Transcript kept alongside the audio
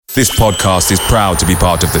This podcast is proud to be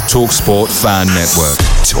part of the TalkSport Fan Network.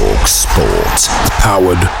 TalkSport.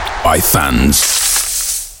 Powered by fans.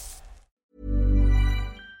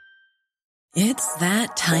 It's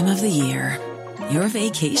that time of the year. Your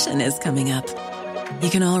vacation is coming up. You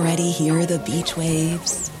can already hear the beach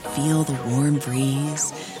waves, feel the warm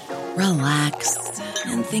breeze, relax,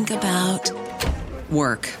 and think about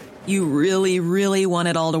work. You really, really want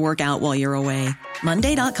it all to work out while you're away.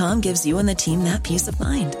 Monday.com gives you and the team that peace of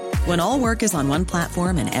mind. When all work is on one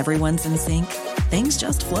platform and everyone's in sync, things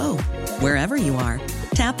just flow. Wherever you are,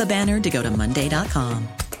 tap the banner to go to Monday.com.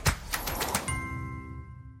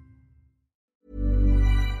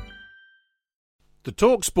 The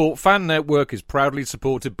TalkSport Fan Network is proudly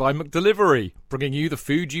supported by McDelivery, bringing you the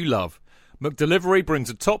food you love. McDelivery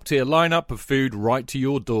brings a top-tier lineup of food right to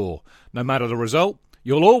your door. No matter the result,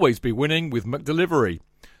 you'll always be winning with McDelivery.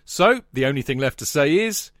 So, the only thing left to say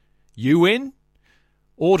is, you win?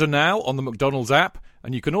 Order now on the McDonald's app,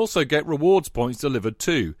 and you can also get rewards points delivered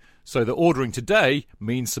too, so that ordering today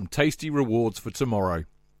means some tasty rewards for tomorrow.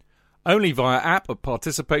 Only via app at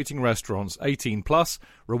participating restaurants. 18 plus.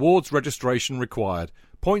 Rewards registration required.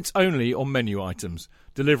 Points only on menu items.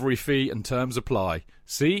 Delivery fee and terms apply.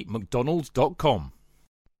 See mcdonalds.com.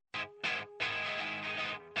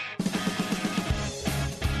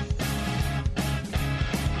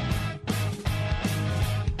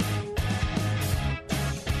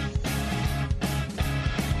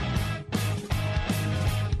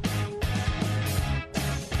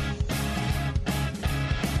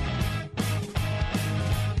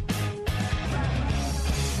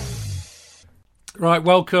 Right,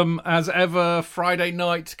 welcome as ever. Friday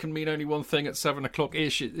night can mean only one thing at 7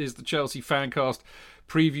 o'clock-ish. It is the Chelsea Fancast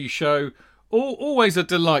preview show. Always a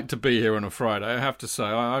delight to be here on a Friday, I have to say.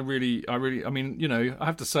 I mean, you know, I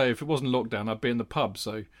have to say, if it wasn't lockdown, I'd be in the pub,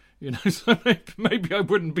 so, you know, so maybe I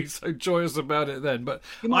wouldn't be so joyous about it then. But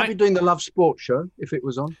you might be doing the Love Sports show if it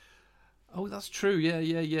was on. Oh, that's true.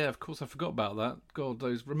 Yeah. Of course, I forgot about that. God,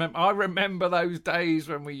 I remember those days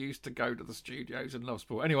when we used to go to the studios and Love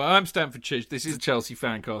Sport. Anyway, I'm Stanford Chidge. This is the Chelsea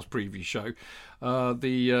Fancast preview show.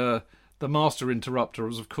 The master interrupter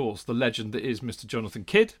is, of course, the legend that is Mr. Jonathan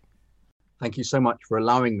Kidd. Thank you so much for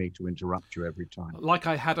allowing me to interrupt you every time. Like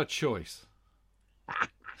I had a choice.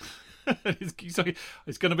 It's going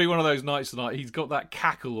to be one of those nights tonight. He's got that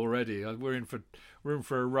cackle already. We're in for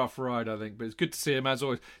a rough ride, I think. But it's good to see him as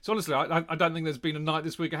always. So honestly, I don't think there's been a night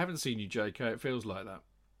this week I haven't seen you, JK. It feels like that.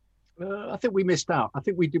 I think we missed out. I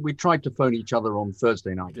think we did. We tried to phone each other on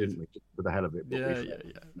Thursday night, didn't we? Just for the hell of it. Yeah.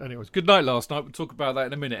 Anyways, good night last night. We'll talk about that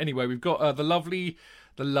in a minute. Anyway, we've got the lovely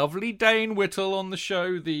Dane Whittle on the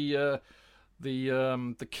show, the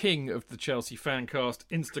king of the Chelsea Fancast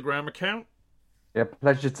Instagram account. Yeah,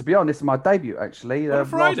 pleasure to be on. This is my debut, actually. On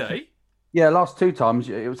Friday? Last two times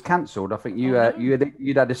it was cancelled. I think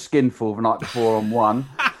you'd had a skinful the night before on one,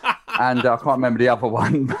 and I can't remember the other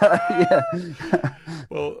one. But yeah.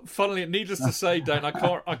 Well, funnily, needless to say, Dane,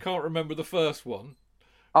 I can't remember the first one.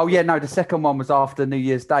 Oh yeah, no, the second one was after New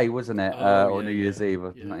Year's Day, wasn't it? Or New Year's Eve?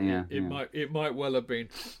 It might well have been.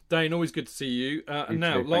 Dane, always good to see you. And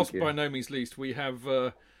now, last by no means least, we have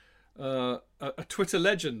a Twitter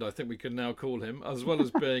legend, I think we can now call him, as well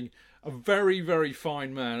as being a very, very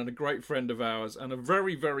fine man and a great friend of ours and a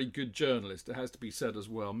very, very good journalist, it has to be said as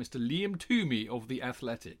well, Mr. Liam Toomey of The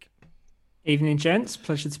Athletic. Evening, gents.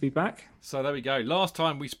 Pleasure to be back. So there we go. Last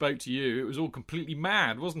time we spoke to you, it was all completely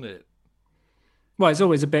mad, wasn't it? Well, it's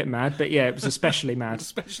always a bit mad, but yeah, it was especially mad.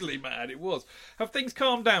 Especially mad, it was. Have things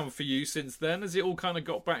calmed down for you since then? Has it all kind of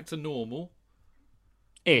got back to normal?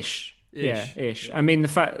 Ish. Yeah. I mean, the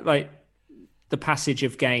fact, the passage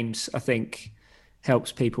of games, I think,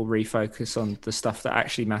 helps people refocus on the stuff that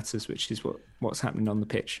actually matters, which is what's happening on the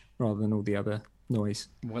pitch, rather than all the other noise.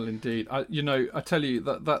 Well, indeed. I tell you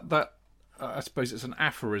that I suppose it's an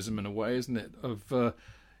aphorism in a way, isn't it? Of a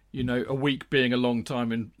week being a long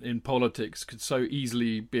time in politics could so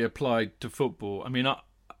easily be applied to football. I mean,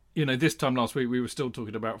 this time last week we were still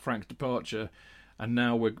talking about Frank's departure. And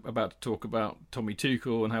now we're about to talk about Tommy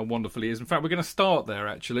Tuchel and how wonderful he is. In fact, we're going to start there,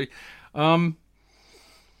 actually. It's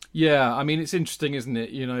interesting, isn't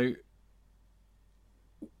it?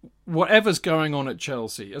 Whatever's going on at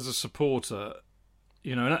Chelsea, as a supporter,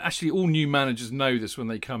 and actually all new managers know this when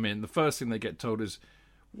they come in. The first thing they get told is,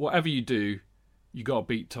 whatever you do, you got to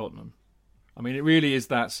beat Tottenham. I mean, it really is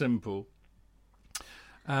that simple.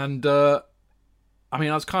 And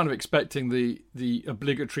I was kind of expecting the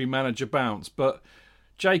obligatory manager bounce, but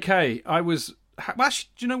JK, I was Actually,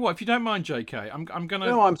 do you know what? If you don't mind, JK, I'm going to...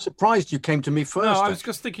 No, I'm surprised you came to me first. No, I was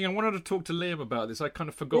just thinking, I wanted to talk to Liam about this. I kind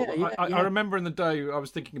of forgot. I remember in the day I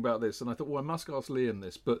was thinking about this, and I thought, well, I must ask Liam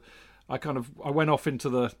this. But I went off into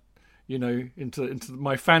the, into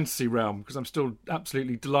my fantasy realm, because I'm still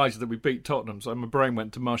absolutely delighted that we beat Tottenham. So my brain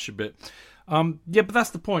went to mush a bit. But that's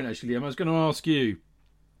the point, actually, Liam. I was going to ask you,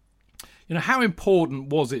 how important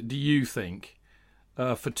was it, do you think,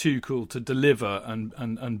 for Tuchel to deliver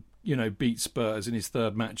and beat Spurs in his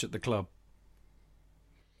third match at the club?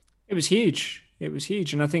 It was huge.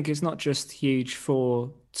 And I think it's not just huge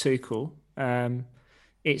for Tuchel.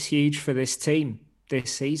 It's huge for this team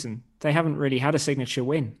this season. They haven't really had a signature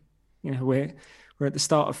win. We're at the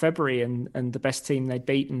start of February, and the best team they'd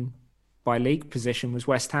beaten by league position was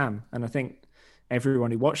West Ham. And I think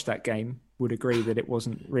everyone who watched that game would agree that it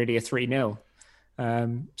wasn't really a 3-0.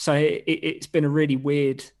 So it's been a really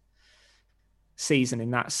weird season in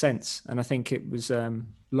that sense, and I think it was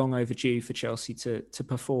long overdue for Chelsea to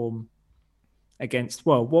perform against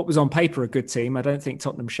what was on paper a good team. I don't think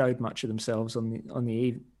Tottenham showed much of themselves on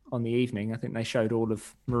the evening. I think they showed all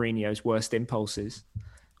of Mourinho's worst impulses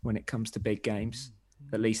when it comes to big games,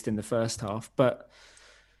 at least in the first half. But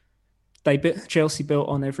Chelsea built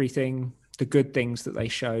on everything, the good things that they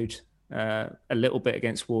showed, a little bit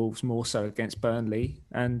against Wolves, more so against Burnley,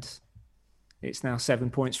 and it's now 7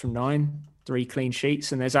 points from 9. 3 clean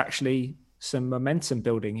sheets, and there's actually some momentum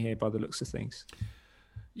building here by the looks of things.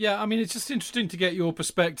 Yeah, I mean, it's just interesting to get your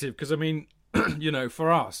perspective, because I mean,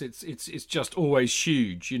 for us, it's just always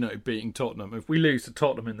huge, beating Tottenham. If we lose to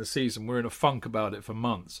Tottenham in the season, we're in a funk about it for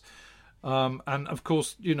months. And of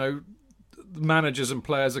course, the managers and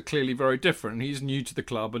players are clearly very different. He's new to the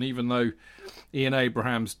club, and even though Ian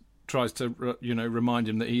Abrahams tries to, remind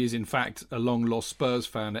him that he is in fact a long-lost Spurs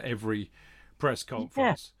fan at every press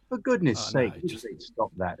conference. Yeah. For goodness sake,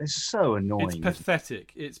 stop that. It's so annoying. It's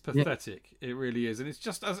pathetic. Yeah. It really is. And it's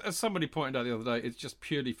just, as somebody pointed out the other day, it's just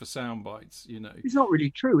purely for sound bites, It's not really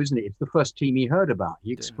true, isn't it? It's the first team he heard about.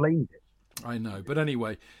 He explained it. I know. But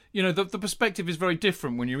anyway, the perspective is very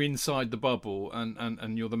different when you're inside the bubble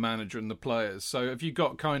and you're the manager and the players. So have you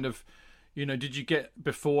got kind of, did you get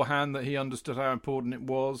beforehand that he understood how important it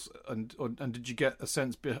was? And did you get a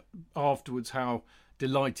sense afterwards how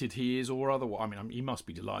delighted he is, or otherwise? I mean, he must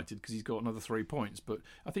be delighted because he's got another 3 points, but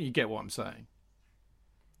I think you get what I'm saying.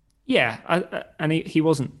 Yeah, and he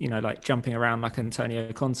wasn't, like jumping around like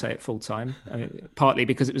Antonio Conte at full time, partly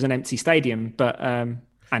because it was an empty stadium, but and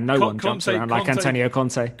no one jumps around like Antonio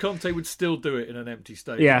Conte. Conte would still do it in an empty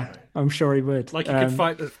stadium. Yeah, right? I'm sure he would. Like he could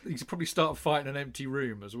fight. He could probably start a fight in an empty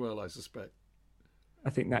room as well, I suspect. I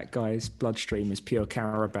think that guy's bloodstream is pure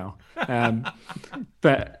Carabao.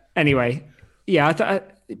 But anyway. Yeah,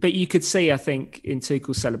 but you could see, I think, in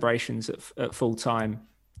Tuchel's celebrations at full time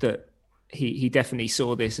that he definitely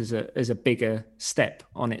saw this as a bigger step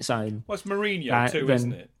on its own. Well, it's Mourinho too,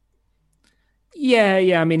 isn't it?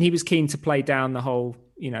 Yeah. I mean, he was keen to play down the whole,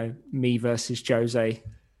 me versus Jose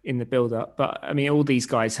in the build-up. But I mean, all these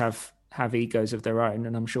guys have egos of their own,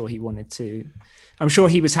 and I'm sure he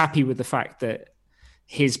was happy with the fact that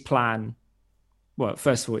his plan. Well,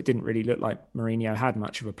 first of all, it didn't really look like Mourinho had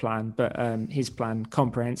much of a plan, but his plan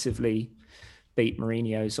comprehensively beat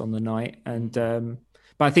Mourinho's on the night. And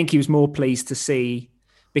but I think he was more pleased to see,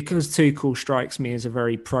 because Tuchel strikes me as a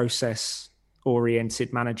very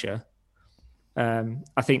process-oriented manager.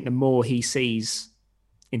 I think the more he sees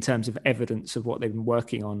in terms of evidence of what they've been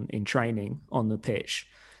working on in training on the pitch,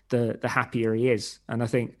 the happier he is. And I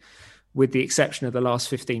think, with the exception of the last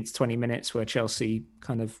 15 to 20 minutes where Chelsea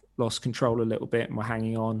kind of lost control a little bit and were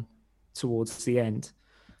hanging on towards the end,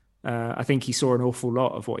 I think he saw an awful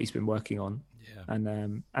lot of what he's been working on. Yeah.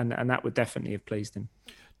 And that would definitely have pleased him.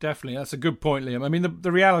 Definitely. That's a good point, Liam. I mean,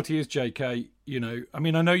 the reality is, JK, I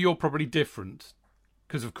mean, I know you're probably different,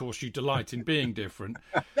 because of course you delight in being different.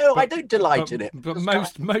 No, I don't delight in it. But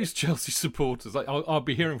most Chelsea supporters, I'll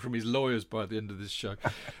be hearing from his lawyers by the end of this show.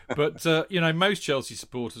 But most Chelsea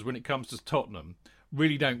supporters, when it comes to Tottenham,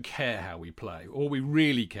 really don't care how we play. All we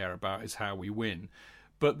really care about is how we win.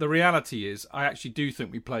 But the reality is, I actually do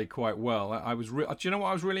think we played quite well. Do you know what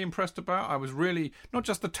I was really impressed about? I was really not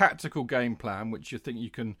just the tactical game plan, which you think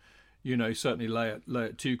you can, certainly lay at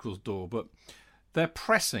Tuchel's door, but they're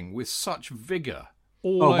pressing with such vigour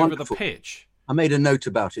all over the pitch. I made a note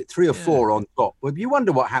about it, 3 or 4 on top. Well, you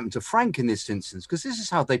wonder what happened to Frank in this instance, because this is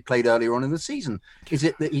how they played earlier on in the season. Is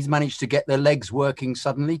it that he's managed to get their legs working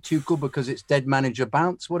suddenly? Tuchel, because it's dead manager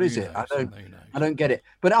bounce? What is it? I don't get it.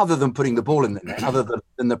 But other than putting the ball in the net, other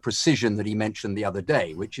than the precision that he mentioned the other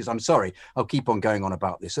day, which is, I'm sorry, I'll keep on going on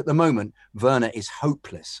about this. At the moment, Werner is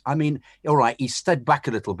hopeless. I mean, all right, he stepped back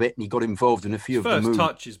a little bit and he got involved in a few of the moves. First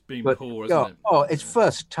touch has been poor, isn't it? Oh, his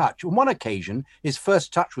first touch. On one occasion, his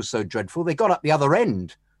first touch was so dreadful, they got up the other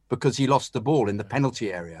end because he lost the ball in the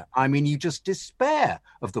penalty area. I mean, you just despair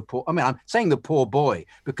of the poor. I mean, I'm saying the poor boy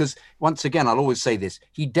because, once again, I'll always say this.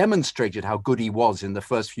 He demonstrated how good he was in the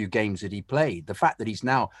first few games that he played. The fact that he's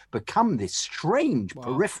now become this strange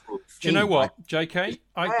peripheral thing. Do you know what, JK?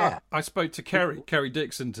 I spoke to Kerry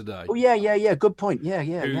Dixon today. Oh, yeah. Good point. Yeah.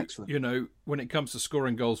 Excellent. You know, when it comes to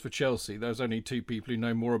scoring goals for Chelsea, there's only 2 people who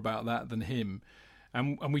know more about that than him.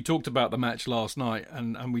 And we talked about the match last night,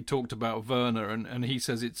 and we talked about Werner, and he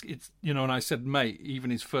says it's you know, and I said, mate,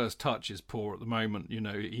 even his first touch is poor at the moment. You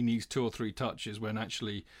know, he needs 2 or 3 touches when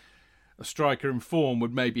actually a striker in form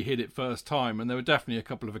would maybe hit it first time. And there were definitely a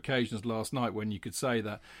couple of occasions last night when you could say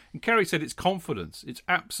that. And Kerry said it's confidence. It's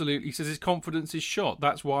absolutely, he says his confidence is shot.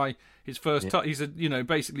 That's why his first touch, he said, you know,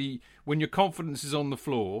 basically when your confidence is on the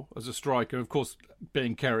floor as a striker, of course,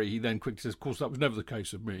 being Kerry, he then quickly says, of course, that was never the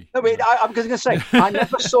case with me. No, I'm going to say,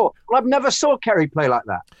 I've never saw Kerry play like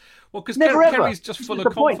that. Well, because Kerry's just full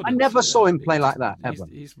of confidence. I never saw him play like that, ever.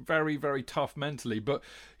 He's very, very tough mentally. But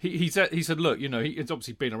he said, look, you know, he's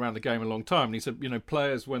obviously been around the game a long time. And he said, you know,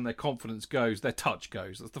 players, when their confidence goes, their touch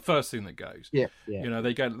goes. That's the first thing that goes. Yeah. You know,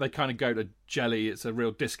 they kind of go to jelly. It's a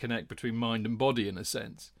real disconnect between mind and body in a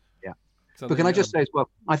sense. Yeah. So but can I just say as well,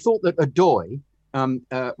 I thought that Odoi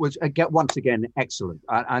was, once again, excellent.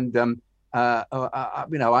 You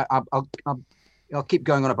know, I'll keep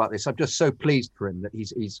going on about this. I'm just so pleased for him that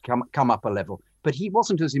he's come up a level. But he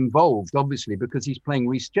wasn't as involved, obviously, because he's playing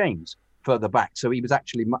Reece James further back. So he was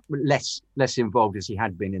actually less involved as he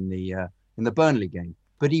had been in the Burnley game.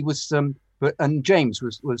 But he was, and James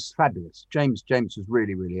was fabulous. James was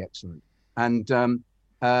really, really excellent. And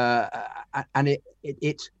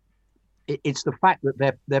it's the fact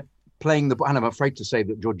that they're playing the, and I'm afraid to say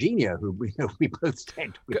that Jorginho, who we both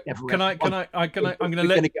said I'm going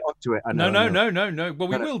to get onto it. No. Well,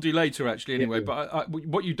 we will do later, actually, anyway. Yeah. But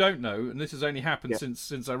what you don't know, and this has only happened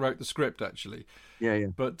since I wrote the script, actually. Yeah.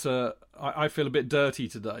 But I feel a bit dirty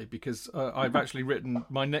today because I've actually written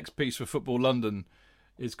my next piece for Football London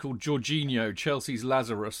is called Jorginho, Chelsea's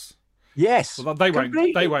Lazarus. Yes. Well, they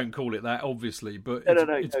won't call it that, obviously, but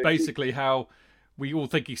it's basically how we all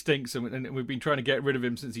think he stinks, and we've been trying to get rid of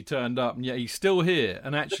him since he turned up, and yet he's still here.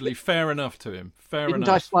 And actually, fair enough to him.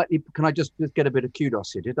 Can I just get a bit of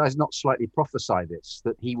kudos here? Did I not slightly prophesy this,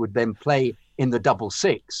 that he would then play in the double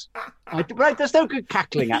six? There's no good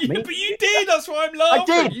cackling at me. But you did. That's why I'm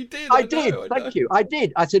laughing. I did. Thank you. I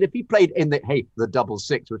did. I said if he played in the double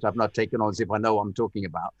six, which I've not taken on as if I know what I'm talking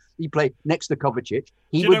about. He played next to Kovacic.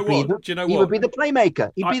 He would be the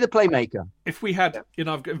playmaker. He'd be the playmaker. If we had,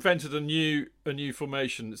 I've invented a new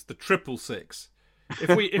formation. It's the 666.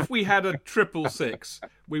 If we had a 666,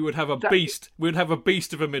 we would have a beast. We'd have a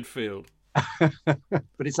beast of a midfield.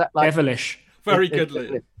 But is that like devilish? Very good,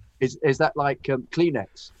 Liam. Is that like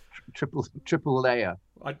Kleenex, triple layer?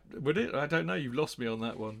 Would it? I don't know. You've lost me on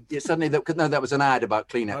that one. Yeah, suddenly that was an ad about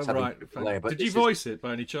Kleenex. Oh, right. Layer, but did you voice it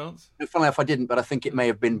by any chance? Funnily enough, I didn't, but I think it may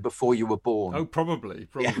have been before you were born. Oh, probably.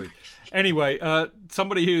 Yeah. Anyway,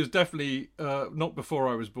 somebody who was definitely not before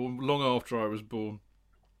I was born, long after I was born,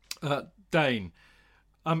 Dane.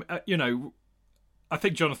 I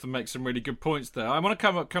think Jonathan makes some really good points there. I want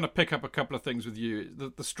to kind of pick up a couple of things with you.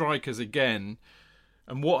 The strikers again.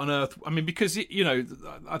 And what on earth? I mean, because I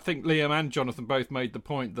think Liam and Jonathan both made the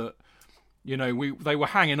point that they were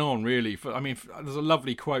hanging on really. There's a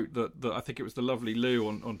lovely quote that I think it was the lovely Lou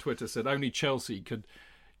on Twitter said only Chelsea could,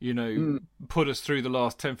 put us through the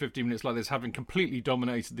last 10-15 minutes like this, having completely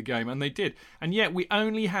dominated the game, and they did. And yet we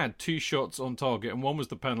only had 2 shots on target, and one was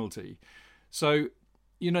the penalty. So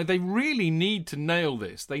they really need to nail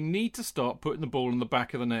this. They need to start putting the ball in the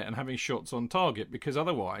back of the net and having shots on target, because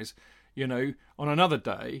otherwise, on another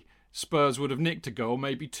day, Spurs would have nicked a goal,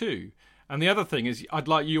 maybe 2. And the other thing is, I'd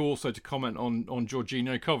like you also to comment on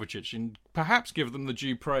Jorginho Kovacic and perhaps give them the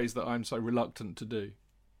due praise that I'm so reluctant to do.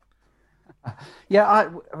 Yeah,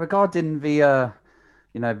 regarding the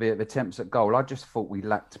attempts at goal, I just thought we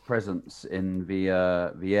lacked presence in the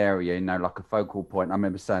area, like a focal point. I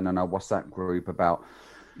remember saying on our WhatsApp group about,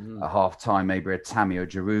 at half time, maybe a Tammy or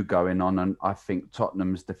Giroud going on. And I think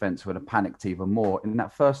Tottenham's defence would have panicked even more. In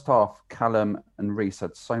that first half, Callum and Reece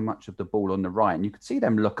had so much of the ball on the right, and you could see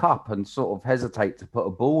them look up and sort of hesitate to put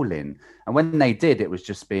a ball in. And when they did, it was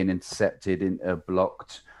just being intercepted,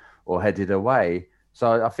 blocked or headed away.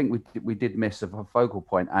 So I think we did miss a focal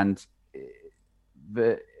point. And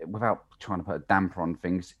without trying to put a damper on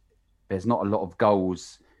things, there's not a lot of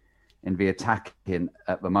goals in the attacking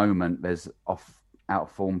at the moment. There's out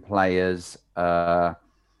of form players. And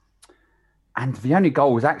the only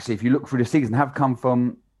goals, actually, if you look through the season, have come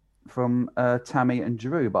from Tammy and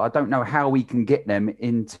Giroud. But I don't know how we can get them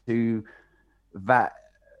into that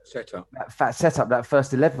setup, that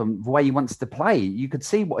first 11, the way he wants to play. You could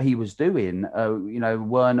see what he was doing.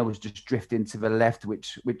 Werner was just drifting to the left,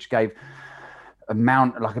 which gave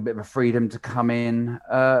Mount like a bit of a freedom to come in.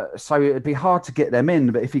 So it'd be hard to get them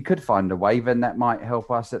in, but if he could find a way, then that might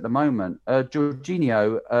help us at the moment.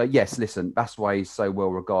 Jorginho, yes, listen, that's why he's so well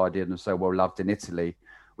regarded and so well loved in Italy.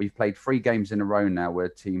 We've played 3 games in a row now where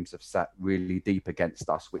teams have sat really deep against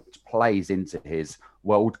us, which plays into his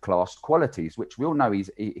world-class qualities, which we all know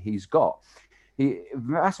he's got.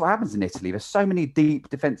 That's what happens in Italy. There's so many deep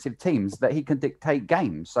defensive teams that he can dictate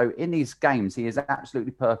games. So in these games, he is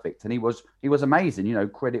absolutely perfect, and he was amazing.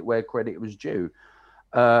 Credit where credit was due.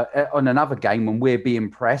 On another game, when we're being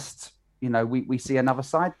pressed, we see another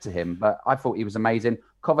side to him. But I thought he was amazing.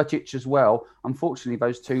 Kovacic as well. Unfortunately,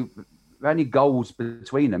 those two, the only goals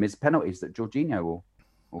between them is penalties that Jorginho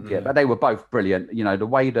will get. But they were both brilliant. The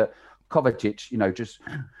way that Kovacic, just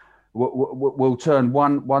will turn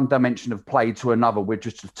one dimension of play to another with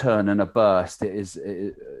just a turn and a burst. It is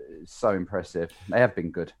so impressive. They have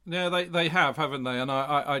been good. Yeah, they have, haven't they? And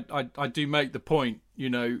I do make the point,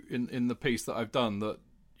 in the piece that I've done, that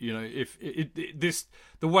if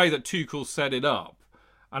the way that Tuchel set it up,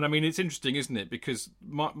 and I mean it's interesting, isn't it? Because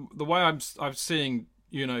the way I'm seeing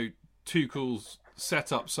Tuchel's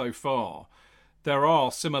setup so far, there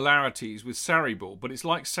are similarities with Sarri ball, but it's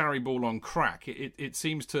like Sarri ball on crack. It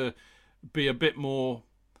seems to be a bit more,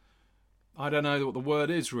 I don't know what the word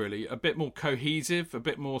is really, a bit more cohesive, a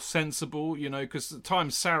bit more sensible, because at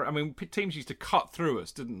times teams used to cut through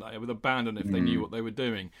us, didn't they, with abandon if they knew what they were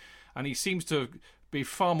doing. And he seems to be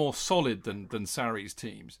far more solid than Sarri's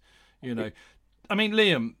teams, I mean,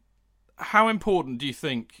 Liam, how important do you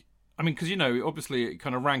think, because, obviously it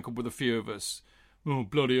kind of rankled with a few of us, oh,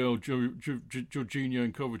 bloody hell, Jorginho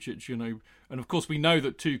and Kovacic, And of course, we know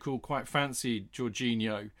that Tuchel quite fancied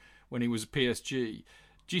Jorginho when he was at PSG.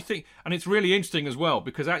 Do you think... And it's really interesting as well,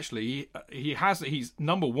 because actually, he's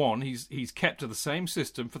number one, he's kept to the same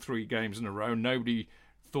system for 3 games in a row. Nobody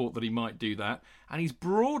thought that he might do that. And he's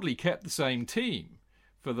broadly kept the same team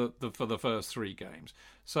for the first 3 games.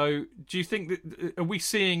 So do you think that... Are we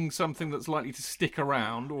seeing something that's likely to stick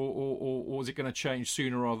around, or is it going to change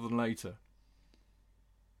sooner rather than later?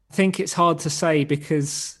 I think it's hard to say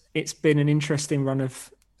because it's been an interesting run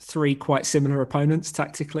of 3 quite similar opponents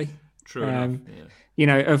tactically. True enough.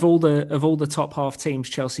 Yeah. Of all the top half teams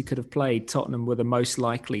Chelsea could have played, Tottenham were the most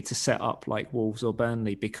likely to set up like Wolves or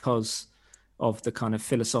Burnley because of the kind of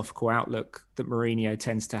philosophical outlook that Mourinho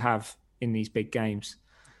tends to have in these big games.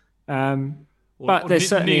 But there's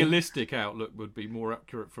certainly nihilistic outlook would be more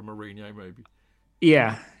accurate for Mourinho, maybe.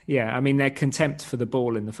 Yeah. I mean, their contempt for the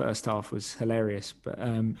ball in the first half was hilarious. But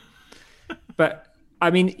I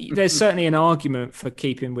mean, there's certainly an argument for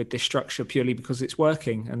keeping with this structure purely because it's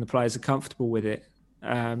working and the players are comfortable with it.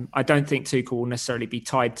 I don't think Tuchel will necessarily be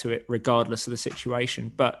tied to it regardless of the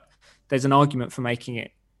situation, but there's an argument for making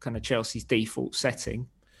it kind of Chelsea's default setting.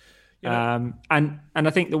 And I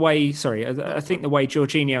think the way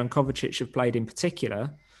Jorginho and Kovacic have played in particular,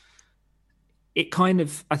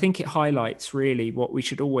 I think it highlights really what we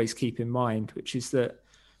should always keep in mind, which is that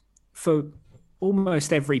for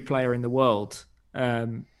almost every player in the world,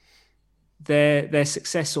 their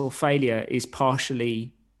success or failure is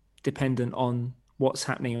partially dependent on what's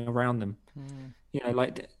happening around them.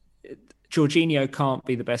 Like Jorginho can't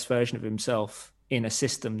be the best version of himself in a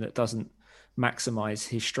system that doesn't maximize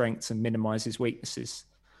his strengths and minimize his weaknesses.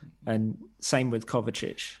 And same with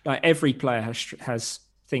Kovacic. Like every player has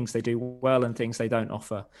things they do well and things they don't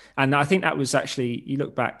offer. And I think that was actually, you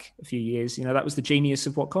look back a few years, that was the genius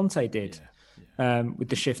of what Conte did. With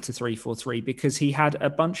the shift to 3-4-3, because he had a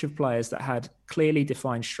bunch of players that had clearly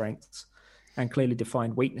defined strengths and clearly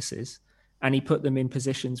defined weaknesses, and he put them in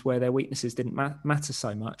positions where their weaknesses didn't matter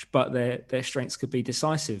so much, but their strengths could be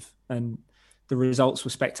decisive, and the results were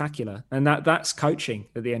spectacular. And that's coaching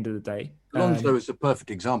at the end of the day. Alonso is a perfect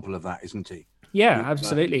example of that, isn't he? Yeah,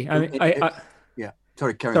 absolutely.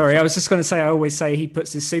 Sorry, I was just going to say, I always say he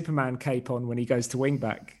puts his Superman cape on when he goes to wing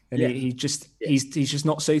back, and he's just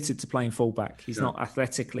not suited to playing fullback. He's not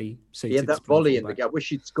athletically suited. He had that to volley in the game. I wish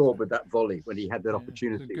he'd scored with that volley when he had that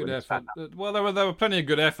opportunity. Good effort. Well, there were plenty of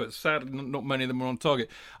good efforts. Sadly, not many of them were on target.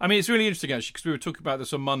 I mean, it's really interesting actually, because we were talking about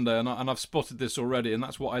this on Monday, and I've spotted this already, and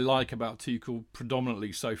that's what I like about Tuchel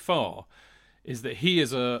predominantly so far, is that he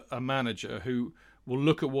is a manager who will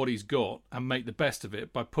look at what he's got and make the best of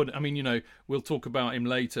it by putting. I mean, we'll talk about him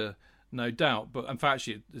later, no doubt. But in fact,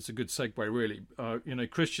 actually, it's a good segue, really.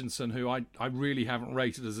 Christensen, who I really haven't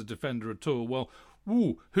rated as a defender at all. Well,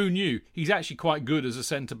 who knew? He's actually quite good as a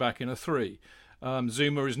centre back in a 3.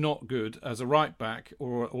 Zuma is not good as a right back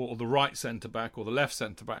or the right centre back or the left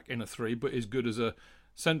centre back in a 3, but is good as a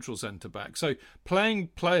central centre back. So playing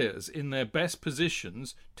players in their best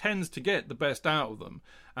positions tends to get the best out of them,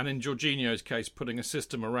 and in Jorginho's case, putting a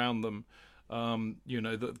system around them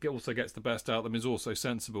that also gets the best out of them is also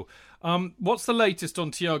sensible. What's the latest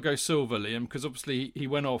on Thiago Silva, Liam? Because obviously he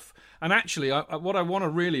went off, and actually what I want to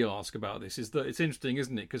really ask about this is that it's interesting,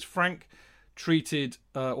 isn't it? Because Frank treated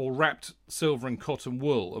or wrapped Silva in cotton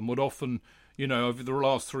wool, and would often, over the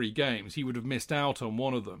last 3 games, he would have missed out on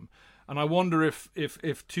one of them. And I wonder if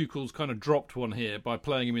Tuchel's kind of dropped one here by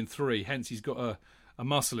playing him in 3. Hence, he's got a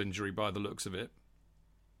muscle injury by the looks of it.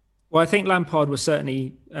 Well, I think Lampard was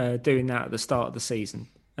certainly doing that at the start of the season,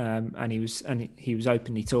 and he was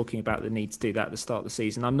openly talking about the need to do that at the start of the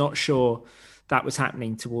season. I'm not sure that was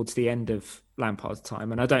happening towards the end of Lampard's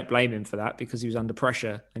time, and I don't blame him for that because he was under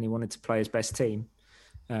pressure and he wanted to play his best team,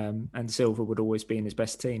 and Silva would always be in his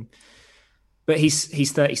best team. But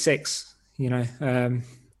he's 36,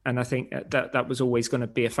 and I think that was always going to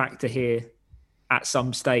be a factor here at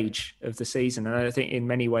some stage of the season. And I think in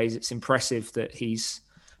many ways it's impressive that he's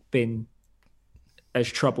been as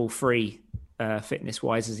trouble-free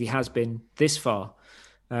fitness-wise as he has been this far.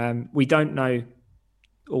 We don't know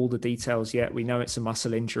all the details yet. We know it's a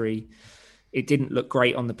muscle injury. It didn't look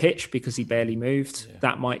great on the pitch because he barely moved. Yeah.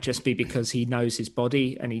 That might just be because he knows his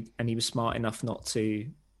body and he was smart enough not to,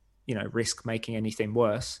 risk making anything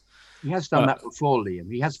worse. He has done that before,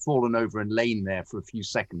 Liam. He has fallen over and lain there for a few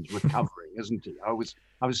seconds recovering, hasn't he? I was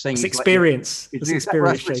saying it's experience. It's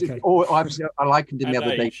experience, JK. I likened him the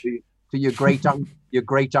other day to your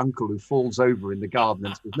great uncle who falls over in the garden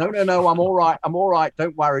and says, "No, I'm all right.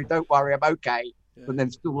 Don't worry, I'm okay." Yeah. And then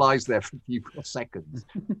still lies there for a few seconds,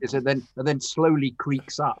 and then slowly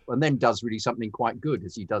creaks up, and then does really something quite good,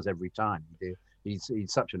 as he does every time. He's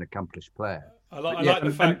such an accomplished player. I like the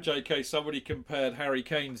fact, JK, somebody compared Harry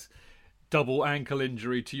Kane's double ankle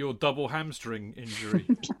injury to your double hamstring injury.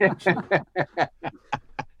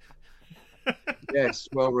 Yes,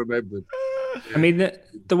 well remembered. I mean,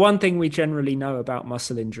 the one thing we generally know about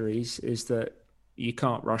muscle injuries is that you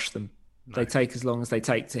can't rush them. No. They take as long as they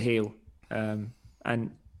take to heal.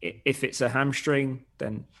 And if it's a hamstring,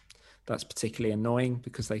 then that's particularly annoying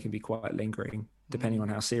because they can be quite lingering, depending on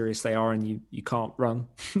how serious they are, and you can't run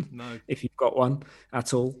if you've got one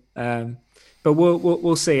at all. But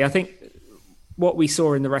we'll see. I think what we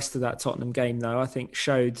saw in the rest of that Tottenham game, though, I think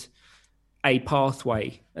showed a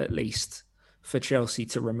pathway, at least, for Chelsea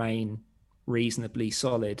to remain reasonably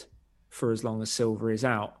solid for as long as Silva is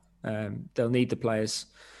out. They'll need the players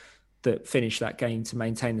that finish that game to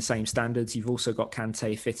maintain the same standards. You've also got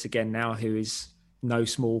Kante fit again now, who is no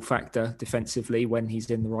small factor defensively when he's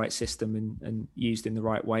in the right system and used in the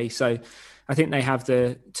right way. So I think they have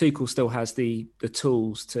Tuchel still has the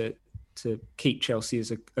tools to keep Chelsea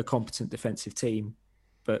as a competent defensive team,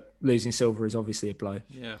 but losing Silva is obviously a blow.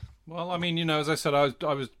 Yeah. Well, I mean, as I said,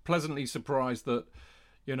 I was pleasantly surprised that,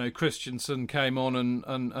 Christensen came on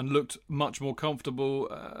and looked much more comfortable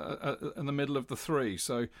in the middle of the 3.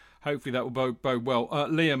 So hopefully that will bode well.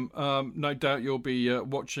 Liam, no doubt you'll be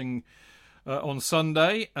watching on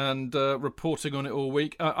Sunday and reporting on it all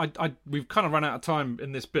week. We've kind of run out of time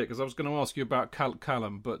in this bit because I was going to ask you about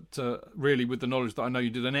Callum, but really with the knowledge that I know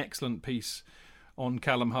you did an excellent piece on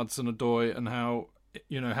Callum Hudson-Odoi and how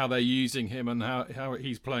they're using him and how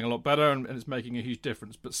he's playing a lot better and it's making a huge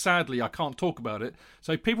difference. But sadly, I can't talk about it.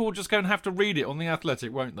 So people will just go and have to read it on The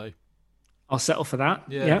Athletic, won't they? I'll settle for that.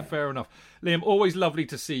 Yeah, fair enough. Liam, always lovely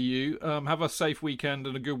to see you. Have a safe weekend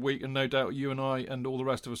and a good week, and no doubt you and I and all the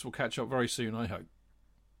rest of us will catch up very soon, I hope.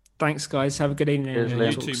 Thanks, guys. Have a good evening. Cheers,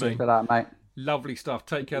 Liam. You too, mate. For that, mate. Lovely stuff.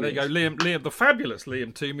 Take care. There you go. Liam, the fabulous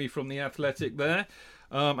Liam Toomey from The Athletic there.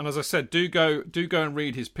 And as I said, do go and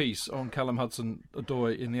read his piece on Callum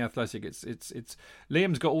Hudson-Odoi in The Athletic. It's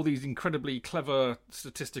Liam's got all these incredibly clever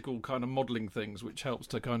statistical kind of modelling things, which helps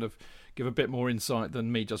to kind of give a bit more insight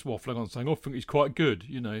than me just waffling on saying, "Oh, I think he's quite good."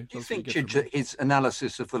 You know. Do you think his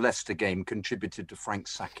analysis of the Leicester game contributed to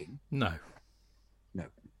Frank's sacking? No.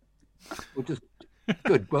 Well, just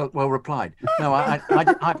good. Well replied. No, I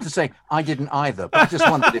have to say I didn't either. But I just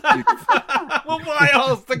wondered if you. Well, why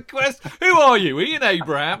ask the question? Who are you, Ian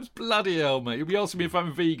Abrahams? Bloody hell, mate! You'll be asking me if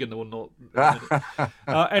I'm vegan or not.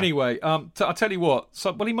 Anyway, I'll tell you what.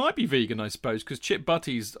 Well, he might be vegan, I suppose, because chip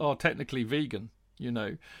butties are technically vegan. You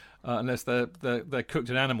know. Unless they're cooked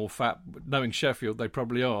in animal fat, knowing Sheffield, they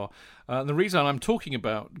probably are. And the reason I'm talking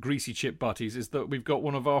about greasy chip butties is that we've got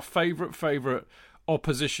one of our favourite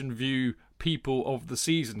opposition view people of the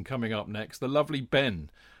season coming up next, the lovely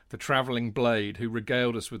Ben, the travelling blade, who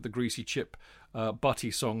regaled us with the greasy chip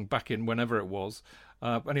butty song back in whenever it was.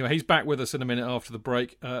 Anyway, he's back with us in a minute after the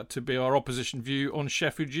break to be our opposition view on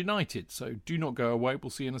Sheffield United. So do not go away.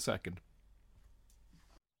 We'll see you in a second.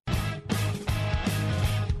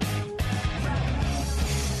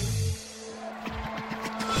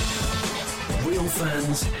 Real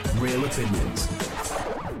fans, real opinions.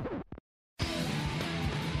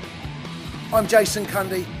 I'm Jason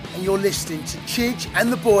Cundy, and you're listening to Chidge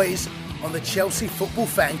and the boys on the Chelsea Football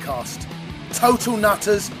Fancast. Total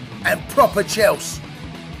nutters and proper Chelsea.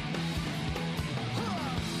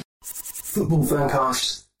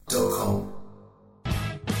 Footballfancast.com.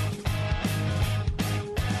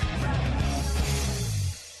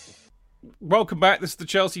 Welcome back. This is the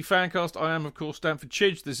Chelsea Fancast. I am, of course, Stanford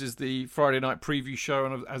Chidge. This is the Friday night preview show,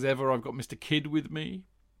 and as ever, I've got Mr. Kidd with me.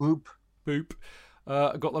 Boop.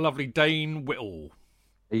 I've got the lovely Dane Whittle.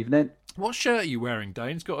 Evening. What shirt are you wearing,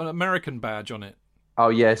 Dane? It's got an American badge on it. Oh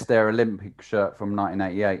yes, their Olympic shirt from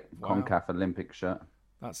 1988, Wow. CONCACAF Olympic shirt.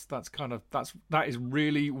 That is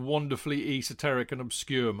really wonderfully esoteric and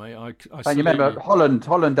obscure, mate. I And you remember Holland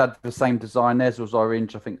had the same design. Theirs was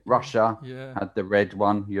orange. I think Russia had the red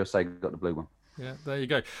one. USA got the blue one. Yeah, there you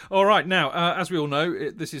go. All right, now as we all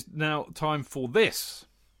know, this is now time for this.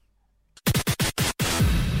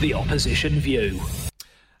 The Opposition View.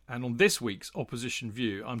 And on this week's Opposition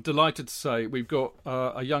View, I'm delighted to say we've got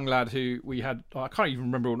a young lad who we had, I can't even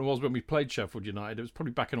remember when it was when we played Sheffield United. It was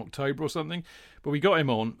probably back in October or something. But we got him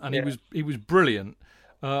on, and he was brilliant.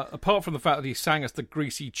 Apart from the fact that he sang us the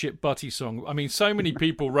Greasy Chip Butty song. I mean, so many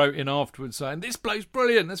people wrote in afterwards saying, this bloke's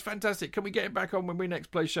brilliant, that's fantastic. Can we get him back on when we next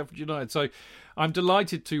play Sheffield United? So I'm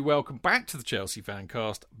delighted to welcome back to the Chelsea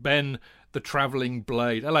Fancast, Ben, the Travelling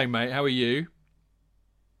Blade. Hello, mate. How are you?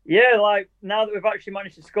 Yeah, like now that we've actually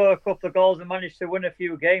managed to score a couple of goals and managed to win a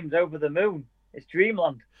few games, over the moon. It's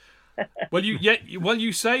dreamland. Well,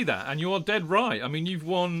 you say that, and you're dead right. I mean, you've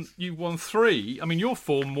won 3. I mean, your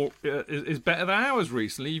form is better than ours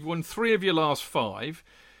recently. You've won 3 of your last 5,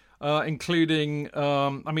 including.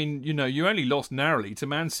 I mean, you know, you only lost narrowly to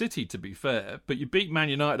Man City, to be fair, but you beat Man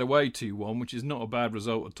United away 2-1, which is not a bad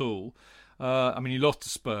result at all. I mean, you lost to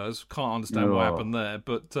Spurs. Can't understand what happened there,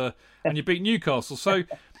 but and you beat Newcastle. So,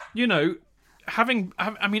 you know, I mean,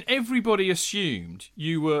 everybody assumed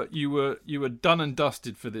you were done and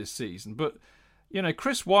dusted for this season. But you know,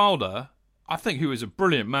 Chris Wilder, I think, who is a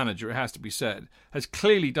brilliant manager, it has to be said, has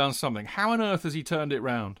clearly done something. How on earth has he turned it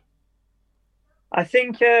round? I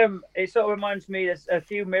think it sort of reminds me of a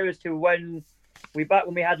few mirrors to when we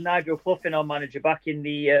had Nigel Clough in our manager back in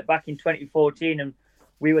 2014, and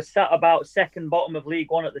we were sat about second bottom of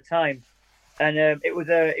League One at the time, and it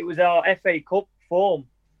was our FA Cup form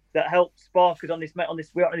that helped spark us on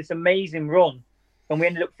this amazing run, and we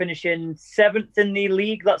ended up finishing 7th in the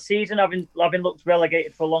league that season, having looked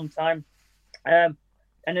relegated for a long time,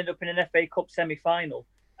 ended up in an FA Cup semi-final.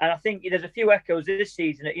 And I think there's a few echoes this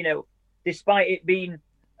season. You know, despite it being,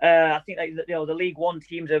 I think the League One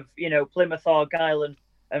teams of Plymouth Argyle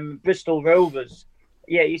and Bristol Rovers.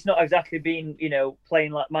 Yeah, it's not exactly been,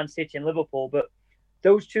 playing like Man City and Liverpool, but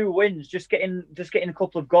those 2 wins, just getting a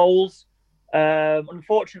couple of goals,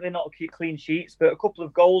 unfortunately not clean sheets, but a couple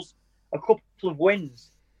of goals, a couple of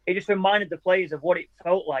wins. It just reminded the players of what it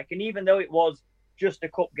felt like. And even though it was just a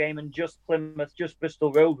cup game and just Plymouth, just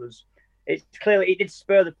Bristol Rovers, it did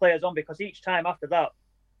spur the players on, because each time after that,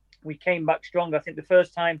 we came back stronger. I think the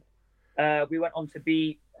first time we went on to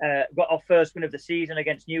got our first win of the season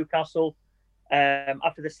against Newcastle.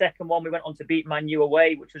 After the second one, we went on to beat Man U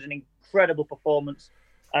away, which was an incredible performance,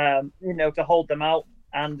 to hold them out.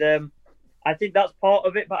 And I think that's part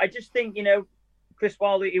of it. But I just think, Chris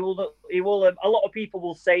Wilder, he will. A lot of people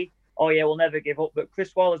will say, "Oh yeah, we'll never give up." But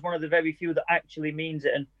Chris Wilder is one of the very few that actually means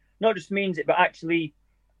it, and not just means it, but actually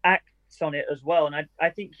acts on it as well. And I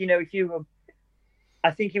think,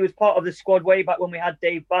 I think he was part of the squad way back when we had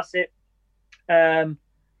Dave Bassett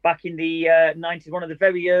back in the 90s, one of the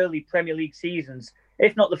very early Premier League seasons,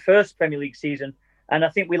 if not the first Premier League season. And I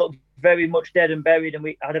think we looked very much dead and buried, and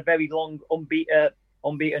we had a very long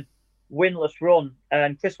unbeaten, winless run.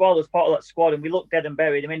 And Chris Wilder was part of that squad, and we looked dead and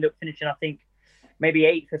buried. And we ended up finishing, I think, maybe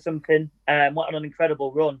 8th or something. Went on an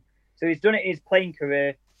incredible run. So he's done it in his playing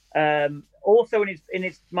career. Also in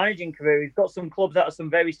his managing career, he's got some clubs out of some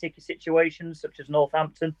very sticky situations, such as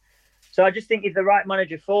Northampton. So I just think he's the right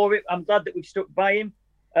manager for it. I'm glad that we've stuck by him.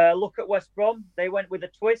 Look at West Brom. They went with a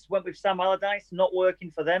twist, went with Sam Allardyce, not working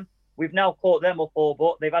for them. We've now caught them up all,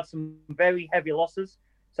 but they've had some very heavy losses.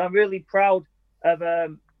 So I'm really proud of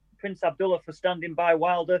Prince Abdullah for standing by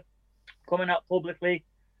Wilder, coming out publicly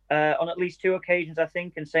on at least 2 occasions, I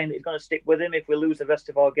think, and saying that he's going to stick with him if we lose the rest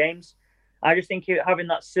of our games. I just think having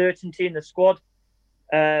that certainty in the squad,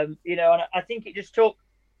 and I think it just took,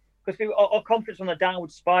 because our confidence on a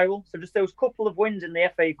downward spiral. So just those couple of wins in the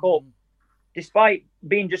FA Cup, despite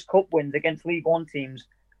being just cup wins against League One teams,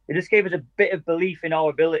 it just gave us a bit of belief in our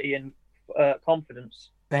ability and confidence.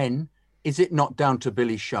 Ben, is it not down to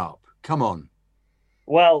Billy Sharp? Come on.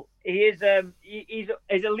 Well, he is. He's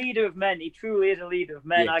a leader of men. He truly is a leader of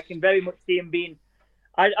men. Yes. I can very much see him being.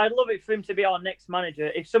 I'd love it for him to be our next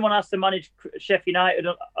manager. If someone has to manage Sheffield United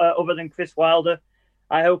other than Chris Wilder,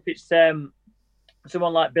 I hope it's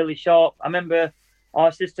someone like Billy Sharp. I remember our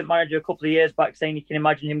assistant manager a couple of years back saying he can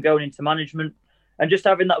imagine him going into management and just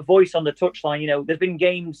having that voice on the touchline. There's been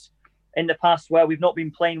games in the past where we've not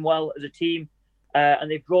been playing well as a team,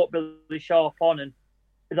 and they've brought Billy Sharp on, and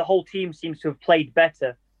the whole team seems to have played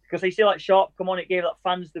better because they see like Sharp come on. It gave that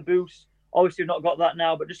fans the boost. Obviously, we've not got that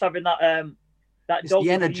now, but just having that. The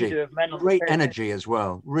energy, great energy as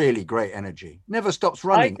well. Really great energy. Never stops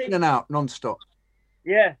running, in and out, non-stop.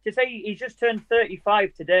 Yeah, to say he's just turned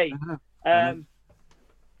 35 today, and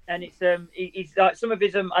it's he's like some of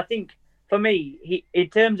his I think for me, he in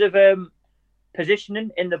terms of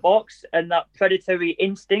positioning in the box and that predatory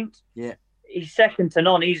instinct, he's second to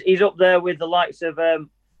none. He's up there with the likes of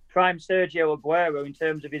prime Sergio Aguero in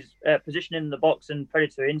terms of his positioning in the box and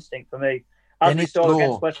predatory instinct for me. As we saw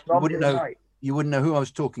against West Brom tonight. You wouldn't know who I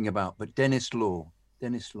was talking about, but Dennis Law.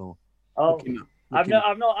 Oh, I've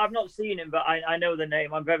not seen him, but I know the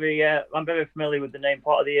name. I'm very familiar with the name,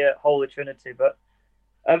 part of the Holy Trinity, but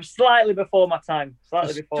slightly before my time.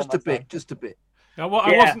 Just a bit. Now,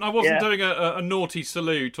 I wasn't doing a naughty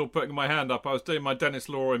salute or putting my hand up. I was doing my Dennis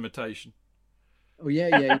Law imitation. Oh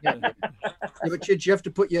yeah. But Chidge, you have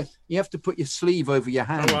to put your sleeve over your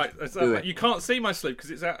hand. All right, you can't see my sleeve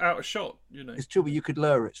because it's out of shot. It's true, but you could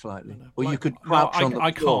lower it slightly, or you could crouch on the floor.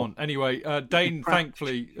 I can't. Anyway, Dane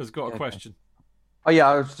thankfully has got a question. Oh yeah,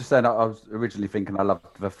 I was just saying. I was originally thinking I loved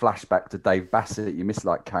the flashback to Dave Bassett. You miss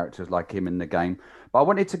like characters like him in the game, but I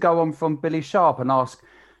wanted to go on from Billy Sharp and ask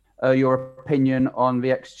your opinion on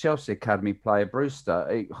the ex-Chelsea academy player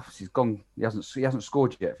Brewster. He's gone. He hasn't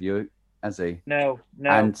scored yet for you. Has he? No.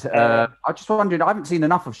 And I just wondering, I haven't seen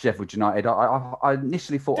enough of Sheffield United. I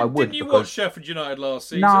initially thought I would. Didn't you watch Sheffield United last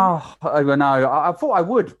season? No. I thought I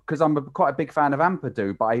would because I'm quite a big fan of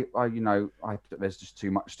Ampadu, but there's just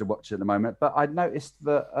too much to watch at the moment. But I noticed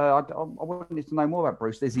that I wanted to know more about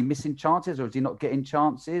Bruce. Is he missing chances, or is he not getting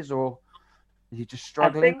chances, or is he just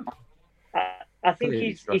struggling? I think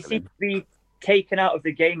he seems to be taken out of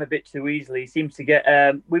the game a bit too easily. He seems to get.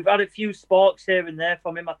 We've had a few sparks here and there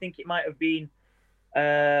from him. I think it might have been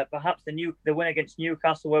perhaps the win against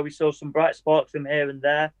Newcastle where we saw some bright sparks from here and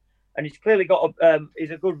there. And he's clearly got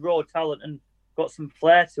he's a good raw talent and got some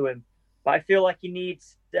flair to him. But I feel like he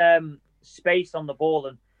needs space on the ball.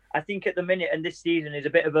 And I think at the minute and this season is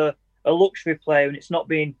a bit of a luxury player, and it's not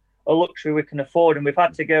been a luxury we can afford. And we've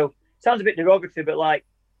had to go. Sounds a bit derogatory, but like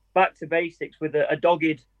back to basics with a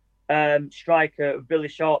dogged. Striker Billy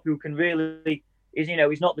Sharp, who can really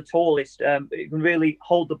he's not the tallest, he can really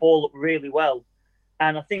hold the ball up really well.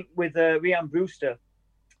 And I think with Ryan Brewster,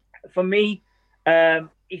 for me,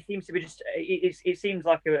 he seems to be just. It seems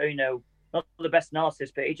like not the best analysis,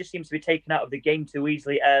 but he just seems to be taken out of the game too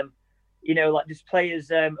easily. Like just players,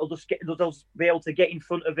 they'll just be able to get in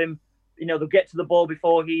front of him. They'll get to the ball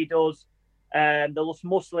before he does. They'll just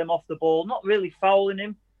muscle him off the ball, not really fouling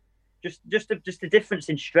him. Just a difference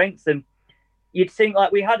in strength. And you'd think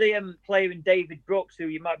like we had a player in David Brooks, who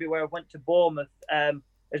you might be aware of, went to Bournemouth,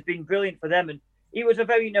 has been brilliant for them. And he was a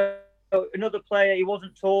very another player. He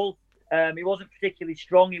wasn't tall, he wasn't particularly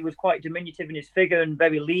strong. He was quite diminutive in his figure and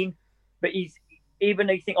very lean. But you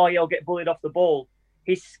think, he'll get bullied off the ball.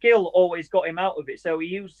 His skill always got him out of it. So he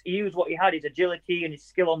used what he had, his agility and his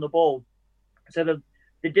skill on the ball. So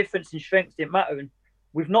the difference in strengths didn't matter. And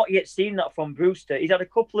we've not yet seen that from Brewster. He's had a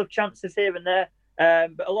couple of chances here and there,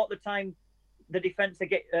 but a lot of the time, the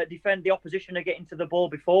defend the opposition are getting to the ball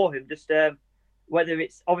before him. Just whether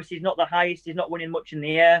it's obviously he's not the highest, he's not winning much in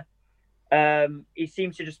the air. He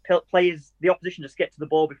seems to just play the opposition just get to the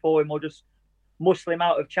ball before him or just muscle him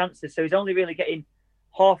out of chances. So he's only really getting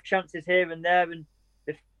half chances here and there, and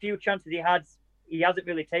the few chances he hasn't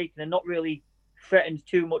really taken and not really threatened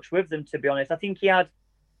too much with them, to be honest. I think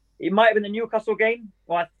it might have been the Newcastle game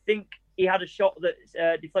where I think he had a shot that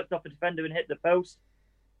deflected off a defender and hit the post,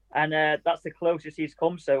 and that's the closest he's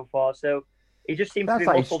come so far. So he just seems to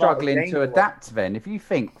be he's struggling to adapt. Then, if you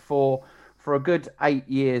think for a good 8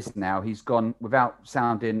 years now, he's gone, without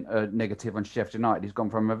sounding negative on Sheffield United, he's gone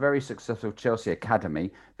from a very successful Chelsea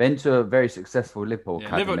academy, then to a very successful Liverpool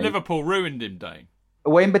academy. Liverpool ruined him, Dane.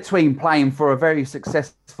 We're in between playing for a very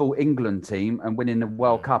successful England team and winning the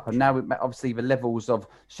World Cup. And now, obviously, the levels of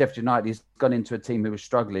Sheffield United, he's gone into a team who was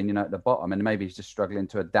struggling, at the bottom. And maybe he's just struggling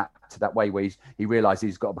to adapt to that way where he realises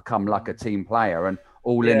he's got to become like a team player and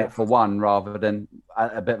all in it for one rather than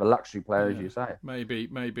a bit of a luxury player, as you say. Maybe.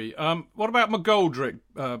 What about McGoldrick,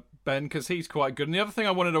 Ben? Because he's quite good. And the other thing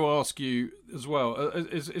I wanted to ask you as well,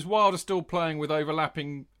 is Wilder still playing with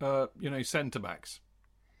overlapping, centre-backs?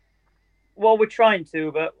 Well, we're trying to,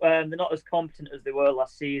 but they're not as competent as they were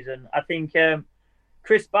last season. I think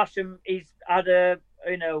Chris Basham, he's had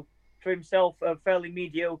for himself a fairly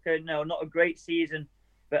mediocre, not a great season.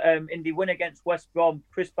 But in the win against West Brom,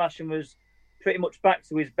 Chris Basham was pretty much back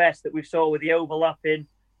to his best that we saw with the overlapping,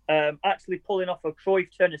 actually pulling off a Cruyff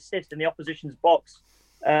turn assist in the opposition's box.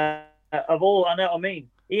 Of all, I know what I mean.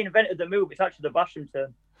 He invented the move. It's actually the Basham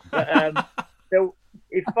turn. But, so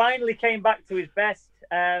he finally came back to his best.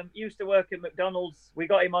 Used to work at McDonald's. We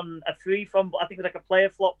got him on a free from, I think it was like a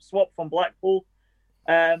player swap from Blackpool.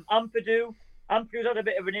 Ampadu had a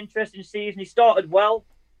bit of an interesting season. He started well.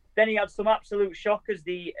 Then he had some absolute shockers.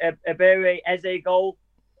 The Ebere Eze goal.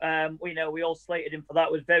 We all slated him for that.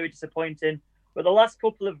 It was very disappointing. But the last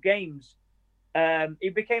couple of games, he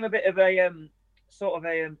became a bit of a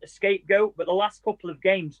scapegoat. But the last couple of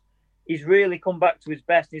games, he's really come back to his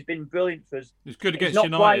best. He's been brilliant for us. He's good against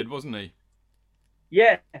United, wasn't he?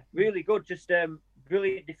 Yeah, really good. Just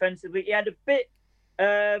brilliant defensively. He had a bit.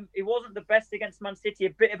 He wasn't the best against Man City. A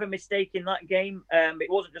bit of a mistake in that game. It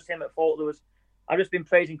wasn't just him at fault. I've just been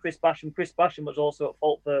praising Chris Basham. Chris Basham was also at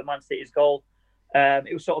fault for Man City's goal.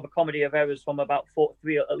 It was sort of a comedy of errors from about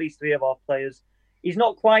at least three of our players. He's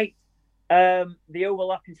not quite the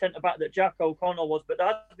overlapping centre-back that Jack O'Connell was, but there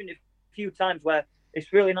has been a few times where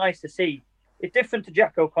it's really nice to see. It's different to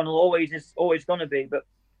Jack O'Connell, always going to be, but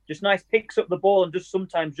just nice, picks up the ball and just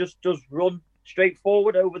sometimes just does run straight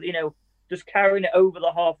forward over just carrying it over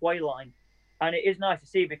the halfway line. And it is nice to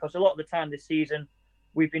see because a lot of the time this season,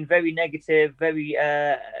 we've been very negative,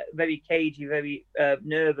 very cagey, very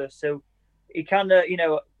nervous. So he kind of,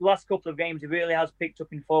 last couple of games, he really has picked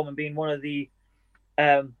up in form and been one of the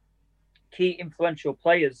key influential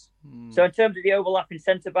players. So in terms of the overlapping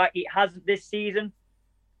centre-back, it hasn't this season.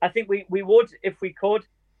 I think we would if we could.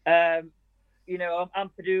 Ampadu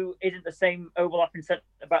isn't the same overlapping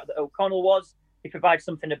centre-back that O'Connell was. He provides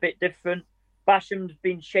something a bit different. Basham's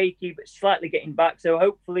been shaky, but slightly getting back. So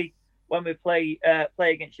hopefully when we play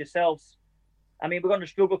against yourselves, I mean, we're going to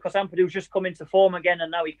struggle because Ampadu's just come into form again and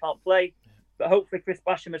now he can't play. But hopefully Chris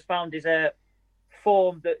Basham has found his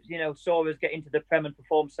form that, saw us get into the Prem and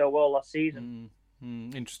perform so well last season.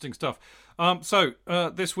 Interesting stuff. So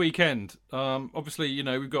this weekend, obviously,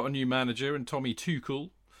 we've got a new manager in Tommy Tuchel,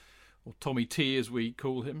 or Tommy T as we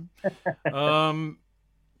call him.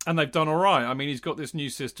 And they've done all right. I mean, he's got this new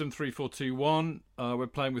system, 3-4-2-1. We're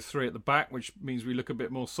playing with three at the back, which means we look a bit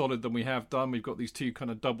more solid than we have done. We've got these two kind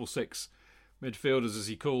of double six midfielders, as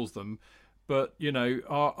he calls them. But,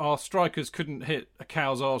 our strikers couldn't hit a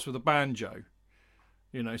cow's arse with a banjo.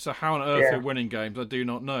 So how on earth we're winning games, I do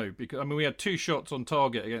not know. Because we had 2 shots on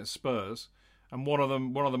target against Spurs, and one of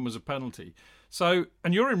them was a penalty. So,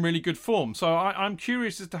 and you're in really good form. So I'm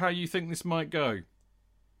curious as to how you think this might go.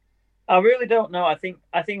 I really don't know. I think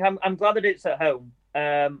I'm glad that it's at home.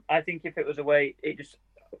 I think if it was away, it just,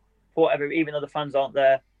 for whatever, even though the fans aren't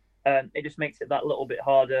there, it just makes it that little bit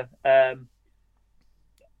harder. I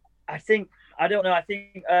don't know. I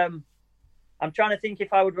think I'm trying to think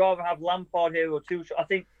if I would rather have Lampard here or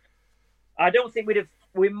Tuchel. I don't think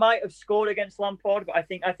we might have scored against Lampard, but I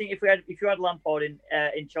think if you had Lampard in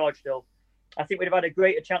charge still, I think we'd have had a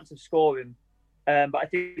greater chance of scoring. But I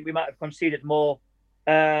think we might have conceded more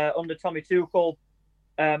under Tommy Tuchel.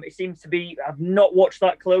 It seems to be, I've not watched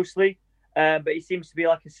that closely, but it seems to be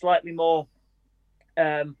like a slightly more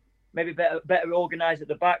maybe better organised at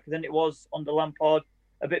the back than it was under Lampard.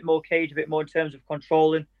 A bit more cage, a bit more in terms of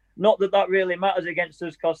controlling. Not that really matters against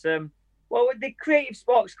us, because the creative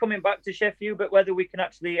spark's coming back to Sheffield, but whether we can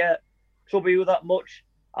actually trouble you that much,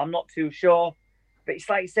 I'm not too sure. But it's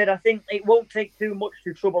like I said, I think it won't take too much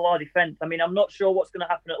to trouble our defence. I mean, I'm not sure what's going to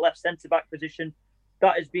happen at left centre-back position.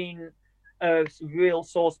 That has been a real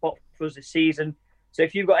sore spot for us this season. So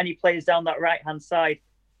if you've got any players down that right-hand side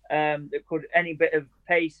that could any bit of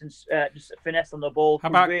pace and just finesse on the ball. How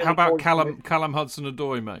about Callum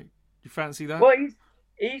Hudson-Odoi, mate? Do you fancy that? Well,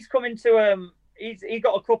 he's coming to he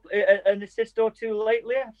got a couple an assist or two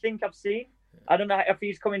lately. I think I've seen. I don't know if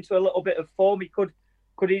he's coming to a little bit of form. He could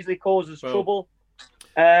easily cause us trouble.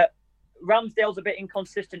 Ramsdale's a bit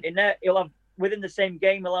inconsistent in there. He'll have within the same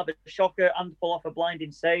game. He'll have a shocker and pull off a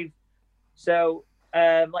blinding save. So,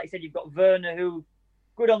 like I said, you've got Werner, who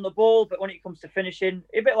good on the ball, but when it comes to finishing,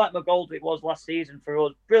 a bit like McGoldrick was last season for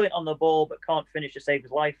us. Brilliant on the ball, but can't finish to save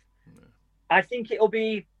his life. Yeah. I think it'll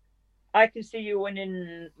be. I can see you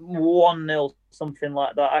winning 1-0, something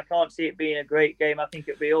like that. I can't see it being a great game. I think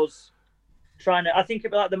it'll be us trying to. I think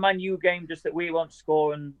it'll be like the Man U game, just that we won't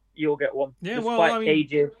score and you'll get one. Yeah, just well, I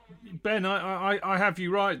mean, Ben, I have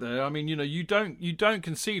you right there. I mean, you don't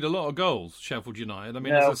concede a lot of goals, Sheffield United. I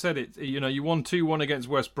mean, as I said, you won 2-1 against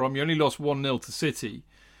West Brom. You only lost 1-0 to City.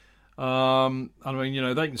 I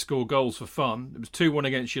mean, they can score goals for fun. It was 2-1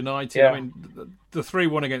 against United. Yeah. I mean, the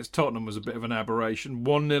 3-1 against Tottenham was a bit of an aberration.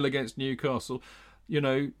 1-0 against Newcastle.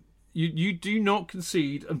 You do not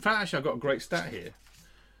concede. In fact, actually, I've got a great stat here.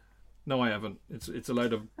 No, I haven't. It's a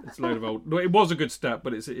load of old. It was a good stat,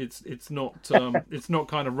 but it's not it's not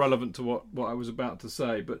kind of relevant to what I was about to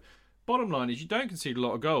say. But bottom line is, you don't concede a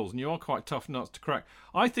lot of goals, and you are quite tough nuts to crack.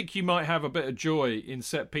 I think you might have a bit of joy in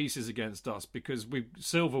set pieces against us because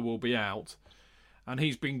Silva will be out, and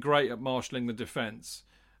he's been great at marshalling the defence.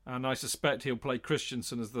 And I suspect he'll play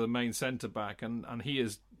Christensen as the main centre back, and he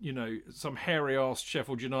is, some hairy-arsed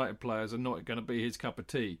Sheffield United players are not going to be his cup of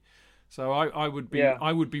tea. So I would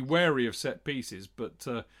be wary of set pieces, but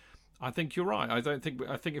I think you're right. I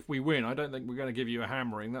think if we win, I don't think we're going to give you a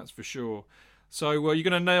hammering. That's for sure. So you're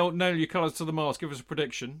going to nail your colours to the mast. Give us a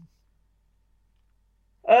prediction.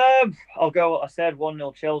 I'll go what I said.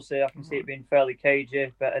 1-0 Chelsea. I can see it being fairly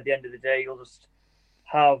cagey, but at the end of the day, you'll just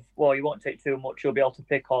have. Well, you won't take too much. You'll be able to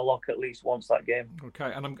pick or lock at least once that game.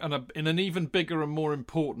 Okay, and in an even bigger and more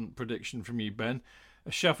important prediction from you, Ben,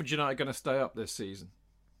 is Sheffield United going to stay up this season?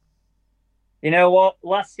 You know what?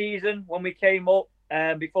 Last season, when we came up,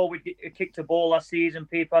 before we kicked a ball last season,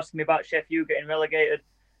 people asking me about Sheffield getting relegated.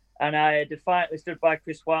 And I defiantly stood by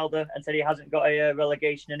Chris Wilder and said he hasn't got a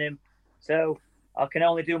relegation in him. So I can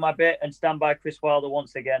only do my bit and stand by Chris Wilder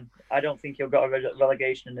once again. I don't think he'll got a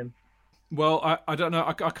relegation in him. Well, I don't know.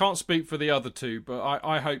 I can't speak for the other two, but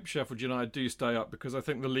I hope Sheffield United do stay up because I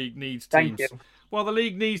think the league needs teams. Thank you. Well, the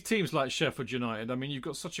league needs teams like Sheffield United. I mean, you've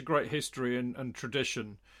got such a great history and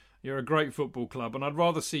tradition. You're a great football club, and I'd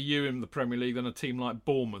rather see you in the Premier League than a team like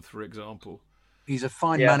Bournemouth, for example. He's a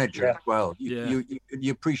fine manager as well.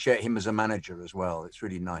 You appreciate him as a manager as well. It's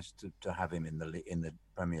really nice to have him in the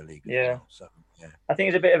Premier League. As well. So, I think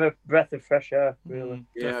it's a bit of a breath of fresh air, really.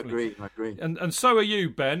 I agree. And so are you,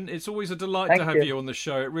 Ben. It's always a delight to have you on the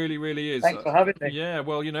show. It really, really is. Thanks for having me. Yeah,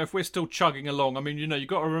 well, if we're still chugging along, I mean, you've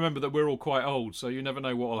got to remember that we're all quite old, so you never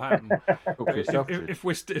know what will happen. if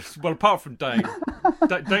we're well, apart from Dane.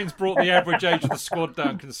 Dane's brought the average age of the squad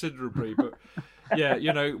down considerably, but yeah,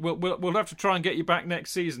 we'll have to try and get you back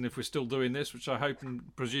next season if we're still doing this, which I hope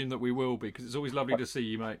and presume that we will be, because it's always lovely to see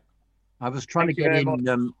you, mate. I was trying to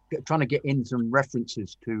get in some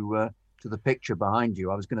references to the picture behind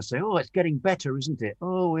you. I was going to say, it's getting better, isn't it?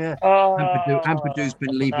 Oh yeah. Ampadu's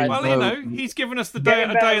been leaving. Well, he's given us a day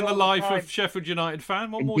in the life of Sheffield United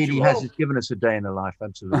fan. What more do you want? He's given us a day in the life.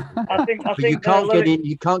 Absolutely. I think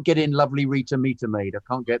you can't get in lovely Rita Meter Maid. I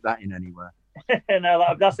can't get that in anywhere. No,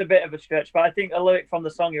 that's a bit of a stretch. But I think a lyric from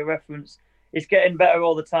the song you referenced, it's getting better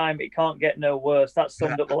all the time. It can't get no worse. That's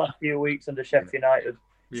summed up the last few weeks under Sheffield United.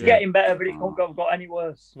 It's getting better, but it can't have got any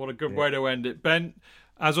worse. What a good way to end it. Ben,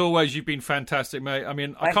 as always, you've been fantastic, mate. I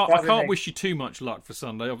mean, I can't wish you too much luck for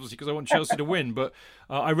Sunday, obviously, because I want Chelsea to win, but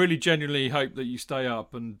I really genuinely hope that you stay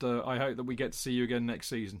up, and I hope that we get to see you again next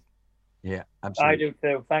season. Yeah, absolutely. I do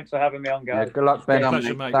too. Thanks for having me on, guys. Yeah, good luck, Ben.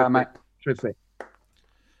 Pleasure, mate. Terrific.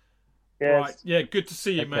 Yes. Right. Yeah, good to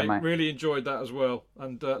see you, mate. Really enjoyed that as well,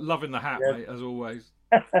 and loving the hat, mate, as always.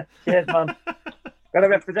 Cheers, man. Got to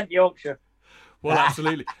represent Yorkshire. Well,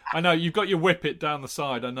 absolutely. I know you've got your whippet down the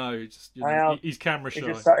side. I know. He's camera shy. He's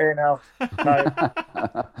just sat here now. No.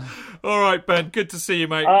 All right, Ben. Good to see you,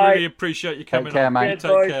 mate. All right. Really appreciate you coming Take care, on. mate. You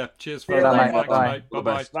take care. Cheers, Cheers, fellas. mate. Thanks, Bye-bye. mate.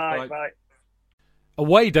 Bye-bye. Bye. Bye.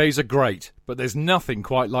 Away days are great, but there's nothing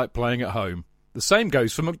quite like playing at home. The same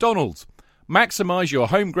goes for McDonald's. Maximise your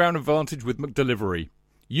home ground advantage with McDelivery.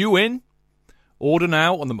 You in? Order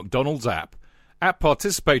now on the McDonald's app. At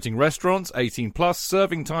participating restaurants, 18 plus,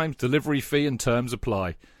 serving times, delivery fee and terms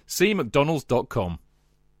apply. See mcdonalds.com.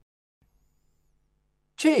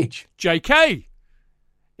 Chidge. JK!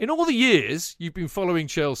 In all the years you've been following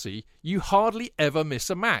Chelsea, you hardly ever miss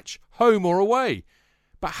a match, home or away.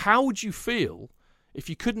 But how would you feel if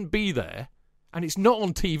you couldn't be there and it's not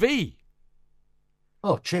on TV?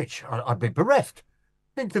 Oh, Chidge, I'd be bereft.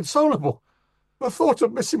 Inconsolable. The thought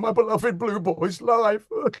of missing my beloved Blue Boys live.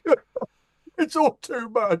 It's all too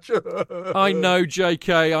much. I know,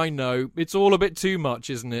 JK, I know. It's all a bit too much,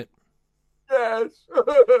 isn't it? Yes.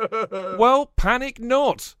 Well, panic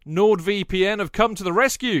not. NordVPN have come to the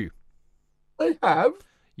rescue. They have?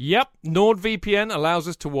 Yep, NordVPN allows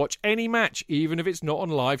us to watch any match, even if it's not on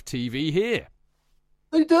live TV here.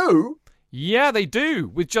 They do? Yeah, they do.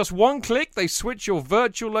 With just one click, they switch your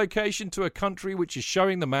virtual location to a country which is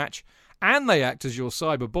showing the match, and they act as your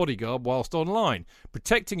cyber bodyguard whilst online,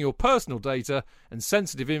 protecting your personal data and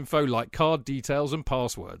sensitive info like card details and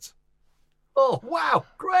passwords. Oh, wow,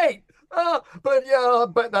 great. But yeah, I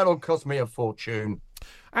bet that'll cost me a fortune.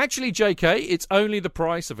 Actually, JK, it's only the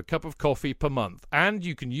price of a cup of coffee per month, and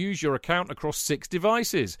you can use your account across 6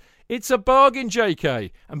 devices. It's a bargain,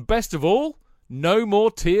 JK, and best of all, no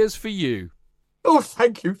more tears for you. Oh,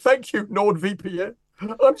 thank you, NordVPN.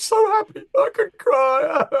 I'm so happy I could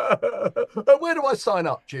cry. Where do I sign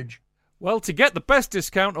up, Chidge? Well, to get the best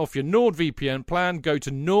discount off your NordVPN plan, go to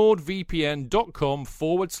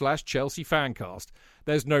nordvpn.com/Chelsea Fancast.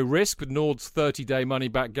 There's no risk with Nord's 30-day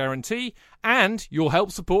money-back guarantee, and you'll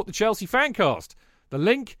help support the Chelsea Fancast. The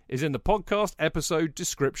link is in the podcast episode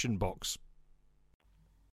description box.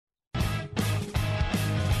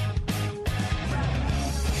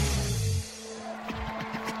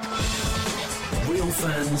 Real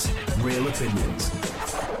fans, real opinions.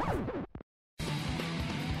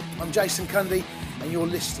 I'm Jason Cundy, and you're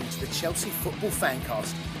listening to the Chelsea Football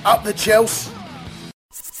Fancast. Up the Chelsea!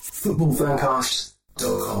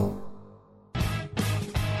 Footballfancast.com.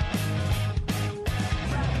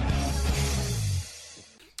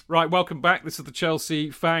 Right, welcome back. This is the Chelsea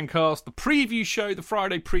Fancast, the preview show, the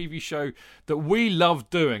Friday preview show that we love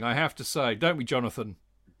doing, I have to say. Don't we, Jonathan?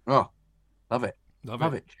 Oh, love it.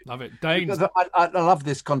 Love it. Dane. I love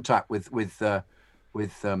this contact with opposition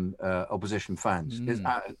fans. Mm. It's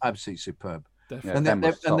absolutely superb. Definitely.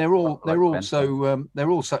 And they're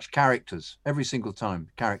all such characters every single time.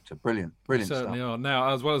 Character, brilliant Certainly stuff. are.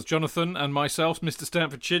 Now, as well as Jonathan and myself, Mr.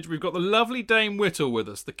 Stamford Chidge, we've got the lovely Dane Whittle with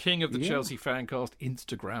us, the king of the Chelsea Fancast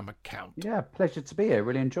Instagram account. Yeah, pleture to be here.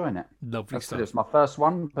 Really enjoying it. Lovely stuff. It's my first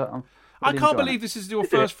one, but I'm I can't believe it. this is your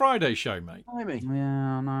first Friday show, mate. Yeah,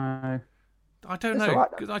 I know. I don't It's know. all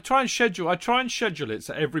right. 'Cause I try and schedule it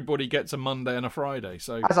so everybody gets a Monday and a Friday.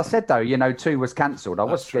 So As I said, though, 2 was cancelled. I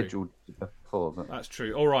was That's true. scheduled before. But... That's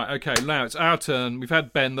true. All right, okay. Now it's our turn. We've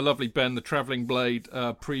had Ben, the lovely Ben, the travelling blade,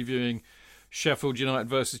 previewing Sheffield United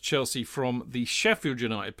versus Chelsea from the Sheffield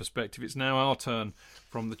United perspective. It's now our turn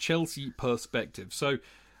from the Chelsea perspective. So,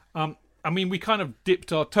 we kind of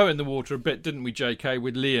dipped our toe in the water a bit, didn't we, JK,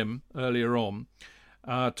 with Liam earlier on,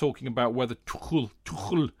 talking about whether Tuchel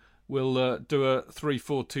will do a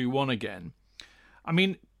 3-4-2-1 again. I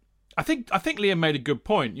think Liam made a good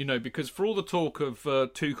point, because for all the talk of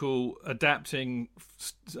Tuchel adapting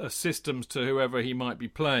systems to whoever he might be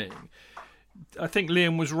playing, I think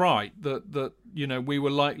Liam was right that we were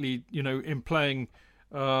likely, in playing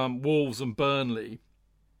Wolves and Burnley,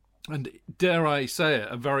 and dare I say it,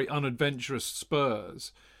 a very unadventurous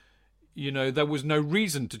Spurs, there was no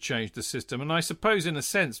reason to change the system. And I suppose in a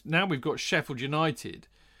sense, now we've got Sheffield United,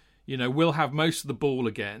 we'll have most of the ball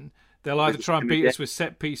again. They'll either try and beat us with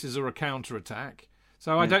set pieces or a counter-attack.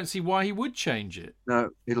 So I don't see why he would change it. No,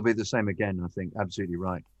 it'll be the same again, I think. Absolutely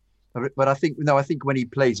right. But I think when he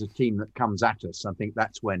plays a team that comes at us, I think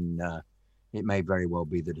that's when it may very well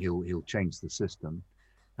be that he'll change the system.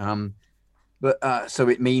 So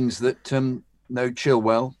it means that no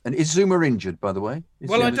Chilwell. And is Zuma injured, by the way?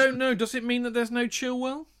 I don't know. Does it mean that there's no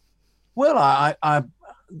Chilwell? Well, I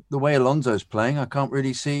the way Alonso's playing, I can't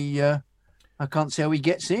really see... I can't see how he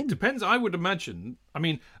gets in. Depends. I would imagine.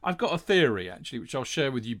 I've got a theory, actually, which I'll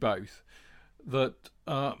share with you both, that,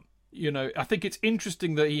 I think it's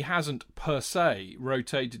interesting that he hasn't, per se,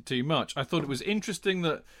 rotated too much. I thought it was interesting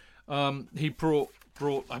that he brought.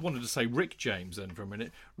 I wanted to say Rick James then for a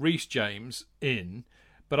minute, Reece James in,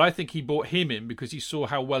 but I think he brought him in because he saw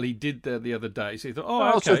how well he did there the other day. So he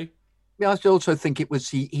thought, okay. I also think it was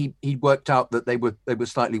he worked out that they were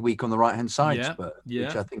slightly weak on the right hand side, Spurs,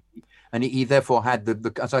 which I think, and he therefore had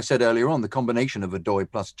the as I said earlier on, the combination of Odoi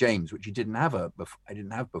plus James, which he didn't have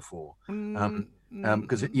before,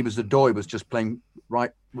 because he was Odoi was just playing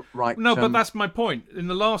right. No, but that's my point. In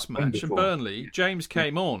the last match in Burnley, James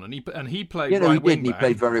came on and he played right wing back. He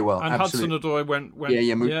played very well, and absolutely. Hudson-Odoi went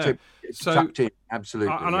tucked in,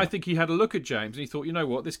 absolutely. And I think he had a look at James and he thought, you know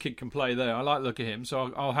what, this kid can play there. I like the look at him,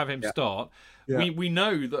 so I'll have him start. Yeah. We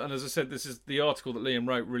know that, and as I said, this is the article that Liam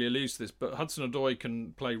wrote really alludes to this, but Hudson-Odoi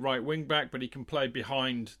can play right wing back, but he can play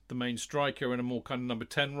behind the main striker in a more kind of number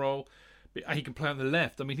 10 role. He can play on the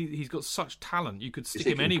left. I mean, he's got such talent. You could stick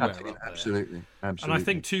him anywhere up there. Absolutely. And I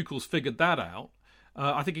think Tuchel's figured that out.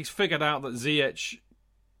 I think he's figured out that Ziyech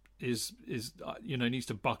is needs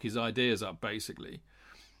to buck his ideas up, basically.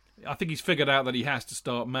 I think he's figured out that he has to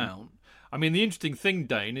start Mount. I mean, the interesting thing,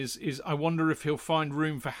 Dane, is I wonder if he'll find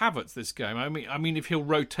room for Havertz this game. I mean, if he'll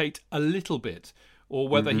rotate a little bit, or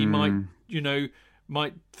whether he might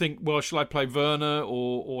think, well, shall I play Werner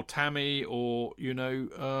or Tammy or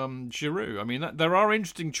Giroud? I mean, there are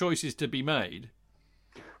interesting choices to be made.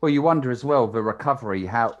 Well, you wonder as well the recovery.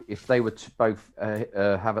 How if they were both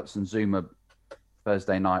Havertz and Zuma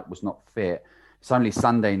Thursday night was not fit. It's only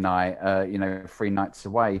Sunday night, 3 nights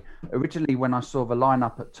away. Originally, when I saw the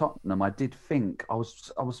lineup at Tottenham, I did think I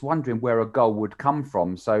was wondering where a goal would come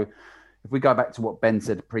from. So, if we go back to what Ben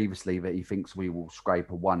said previously, that he thinks we will scrape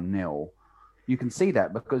a 1-0. You can see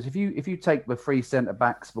that because if you take the 3 centre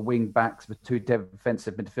backs, the wing backs, the 2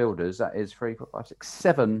 defensive midfielders, that is 3, 4, 5, 6,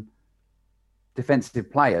 7 defensive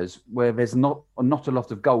players where there's not a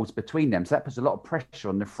lot of goals between them. So that puts a lot of pressure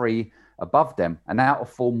on the 3 above them. And out of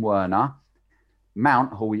form Werner,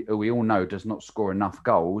 Mount, who we all know does not score enough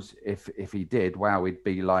goals. If he did, wow, he'd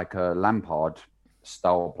be like a Lampard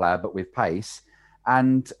style player, but with pace.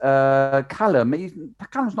 And Callum's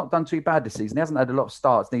not done too bad this season. He hasn't had a lot of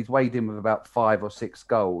starts, and he's weighed in with about 5 or 6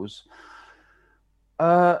 goals.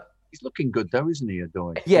 He's looking good, though, isn't he,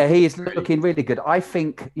 Odoi? Yeah, he is looking really good. I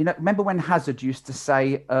think, remember when Hazard used to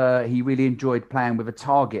say he really enjoyed playing with a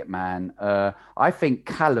target man? I think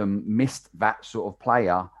Callum missed that sort of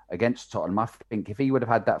player against Tottenham. I think if he would have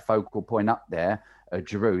had that focal point up there,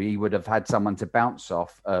 Giroud, he would have had someone to bounce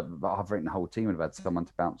off. I think the whole team would have had someone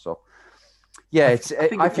to bounce off. Yeah,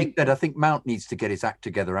 I think Mount needs to get his act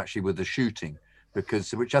together actually with the shooting,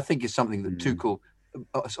 which I think is something that Tuchel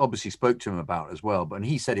obviously spoke to him about as well. But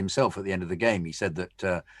he said himself at the end of the game, he said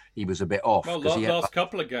that he was a bit off. Well, last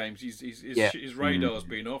couple of games, his radar's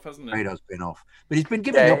been off, hasn't it? Radar's been off, but he's been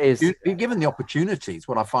given the opportunities.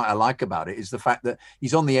 What I like about it is the fact that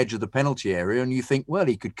he's on the edge of the penalty area, and you think, well,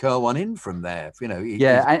 he could curl one in from there.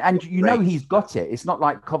 He's got it. It's not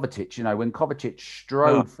like Kovacic. When Kovacic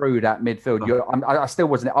strode through that midfield, I still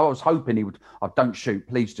wasn't. I was hoping he would. Oh, don't shoot,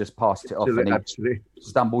 please, just pass it off. And he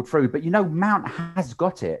stumbled through, but Mount has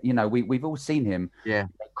got it. We've all seen him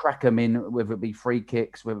crack him in, whether it be free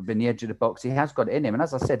kicks, whether it be in the edge of the box. He has got it in him, and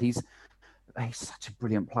as I said, he's such a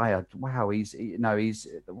brilliant player. Wow, he's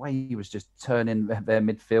the way he was just turning their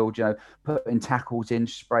midfield, putting tackles in,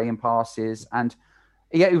 spraying passes, and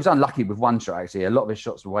he was unlucky with one shot. Actually, a lot of his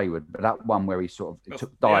shots were wayward, but that one where he sort of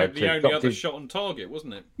took dive, the only other shot on target,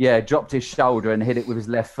 wasn't it? Yeah, dropped his shoulder and hit it with his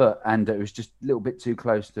left foot, and it was just a little bit too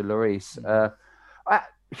close to Lloris.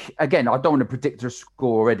 Again, I don't want to predict a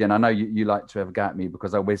score already, and I know you like to have a go at me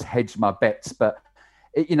because I always hedge my bets, but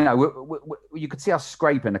you could see us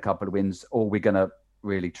scraping a couple of wins, or we're going to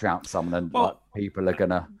really trounce someone, and people are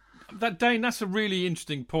going to... Dane, that's a really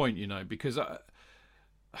interesting point, because...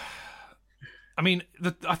 I think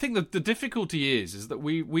the difficulty is that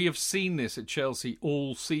we have seen this at Chelsea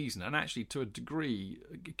all season, and actually to a degree,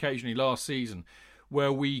 occasionally last season,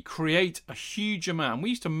 where we create a huge amount. And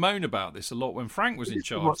we used to moan about this a lot when Frank was in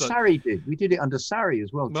charge. What Sarri did. We did it under Sarri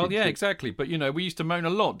as well. Well, yeah, exactly. But, we used to moan a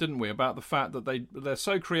lot, didn't we, about the fact that they're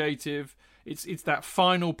so creative. It's that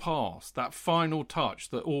final pass, that final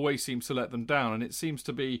touch that always seems to let them down. And it seems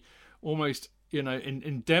to be almost,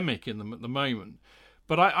 endemic in them at the moment.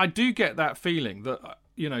 But I do get that feeling that,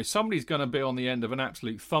 somebody's going to be on the end of an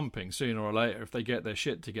absolute thumping sooner or later if they get their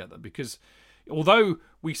shit together. Because although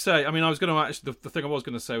we say, I was going to actually, the thing I was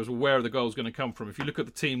going to say was, well, where are the goals going to come from? If you look at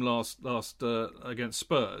the team last against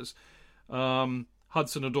Spurs,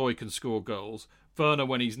 Hudson-Odoi can score goals. Werner,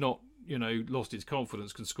 when he's not, lost his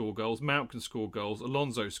confidence, can score goals. Mount can score goals.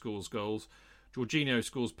 Alonso scores goals. Jorginho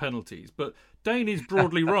scores penalties. But Dane is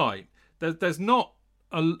broadly right. There's not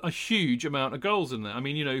a huge amount of goals in there. I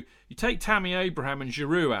mean, you take Tammy Abraham and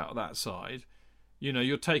Giroud out of that side,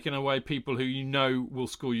 you're taking away people who will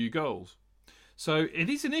score you goals. So it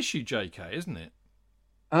is an issue, JK, isn't it?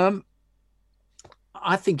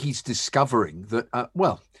 I think he's discovering that.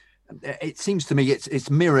 It seems to me it's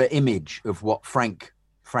mirror image of what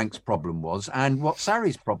Frank's problem was and what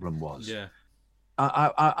Sarri's problem was. Yeah.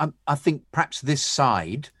 I think perhaps this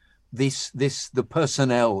side, the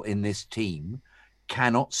personnel in this team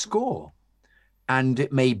cannot score, and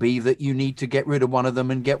it may be that you need to get rid of one of them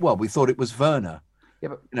and we thought it was Werner. Yeah,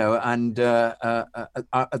 but and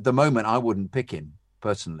at the moment I wouldn't pick him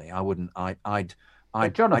personally. I wouldn't.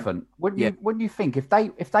 Jonathan, wouldn't you think if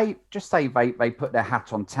they just say they put their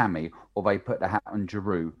hat on Tammy or they put their hat on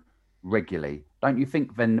Giroud regularly, don't you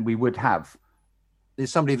think then we would have?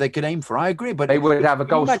 There's somebody they could aim for. I agree, but they would have a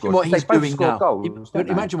goal scorer. Imagine what he's doing now.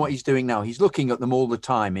 Imagine what he's doing now. He's looking at them all the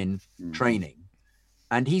time in training,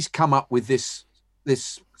 and he's come up with this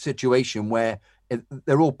situation where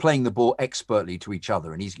they're all playing the ball expertly to each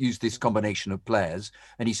other, and he's used this combination of players,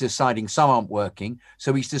 and he's deciding some aren't working.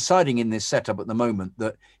 So he's deciding in this setup at the moment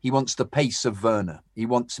that he wants the pace of Werner. He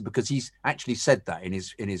wants, because he's actually said that in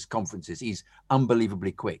his conferences. He's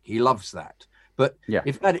unbelievably quick. He loves that. But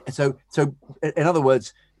so in other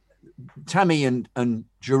words, Tammy and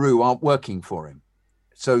Giroud aren't working for him.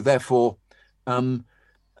 So therefore,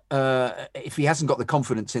 if he hasn't got the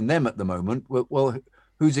confidence in them at the moment, well,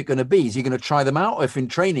 who's it going to be? Is he going to try them out? Or if in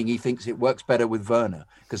training he thinks it works better with Werner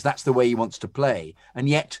because that's the way he wants to play, and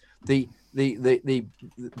yet the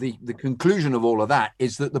conclusion of all of that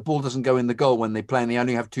is that the ball doesn't go in the goal when they play, and they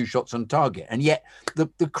only have 2 shots on target, and yet the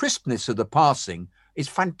crispness of the passing is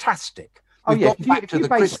fantastic. We've got back to the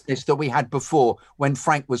crispness that we had before when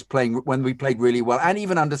Frank was playing, when we played really well, and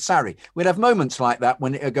even under Sarri. We'd have moments like that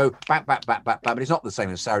when it would go back, but it's not the same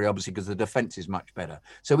as Sarri, obviously, because the defence is much better.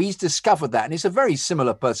 So he's discovered that, and it's a very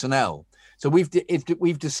similar personnel. So we've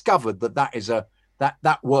discovered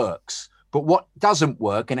that works. But what doesn't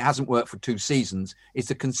work, and it hasn't worked for 2 seasons, is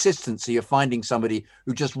the consistency of finding somebody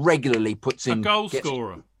who just regularly puts in... A goal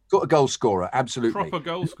scorer. Got a goal scorer, absolutely. Proper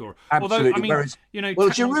goal scorer. Absolutely. Although, I mean,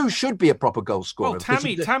 Giroud should be a proper goal scorer. Well,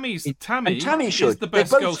 Tammy is the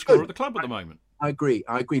best goal scorer at the club at the moment. I agree.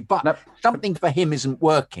 But something for him isn't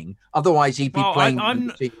working. Otherwise, he'd be playing.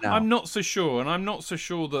 I'm not so sure, and I'm not so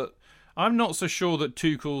sure that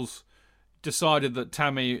Tuchel's decided that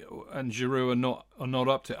Tammy and Giroud are not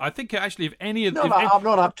up to it. I think actually, if any of them, I'm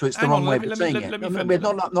not up to it. It's the wrong way of saying it. We're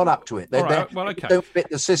not up to it. They don't fit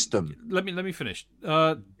the system. Let me finish.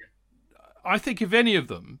 I think if any of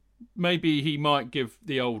them, maybe he might give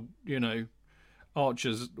the old,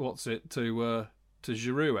 Archer's to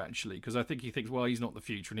Giroud actually, because I think he thinks, well, he's not the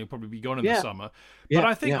future and he'll probably be gone in the summer. But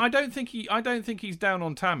I don't think he's down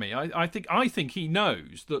on Tammy. I think he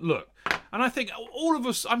knows that. Look, and I think all of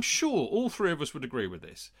us, I'm sure, all 3 of us would agree with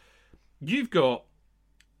this. You've got,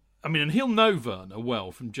 and he'll know Werner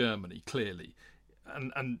well from Germany clearly,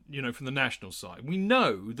 and from the national side, we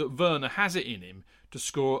know that Werner has it in him to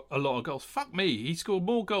score a lot of goals. Fuck me, he scored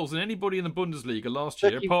more goals than anybody in the Bundesliga last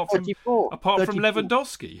year, apart from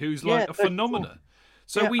Lewandowski, who's like a phenomenon.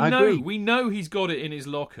 So we know he's got it in his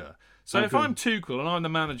locker. So if I'm Tuchel and I'm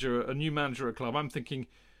a new manager at a club, I'm thinking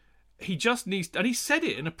he just needs, and he said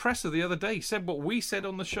it in a presser the other day. He said what we said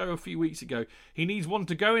on the show a few weeks ago. He needs one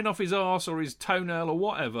to go in off his arse or his toenail or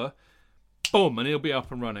whatever. Boom, and he'll be up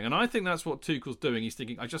and running. And I think that's what Tuchel's doing. He's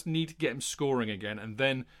thinking, I just need to get him scoring again, and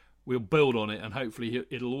then we'll build on it, and hopefully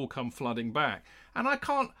it'll all come flooding back. And I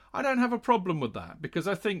don't have a problem with that, because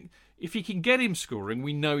I think if he can get him scoring,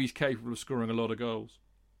 we know he's capable of scoring a lot of goals.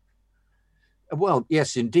 Well,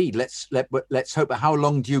 yes, indeed. Let's hope. How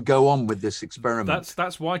long do you go on with this experiment?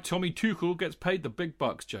 That's why Tommy Tuchel gets paid the big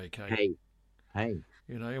bucks, JK. Hey.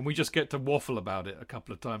 And we just get to waffle about it a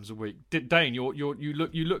couple of times a week. Dane, you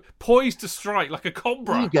look poised to strike like a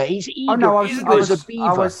cobra. He's eager. Oh no, I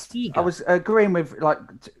was agreeing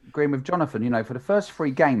with Jonathan. For the first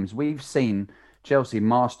 3 games, we've seen Chelsea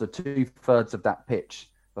master 2/3 of that pitch.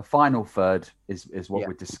 The final third is what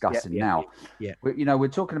we're discussing now. Yeah. We're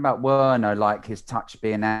talking about Werner, like his touch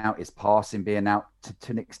being out, his passing being out,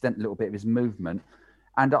 to an extent, a little bit of his movement.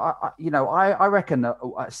 And I reckon that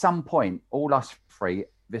at some point, all us 3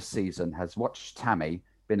 this season has watched Tammy,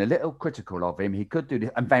 been a little critical of him. He could do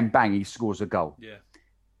this, and then bang, he scores a goal. Yeah.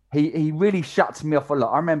 He really shuts me off a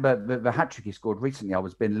lot. I remember the hat-trick he scored recently. I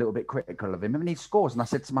was being a little bit critical of him, and he scores. And I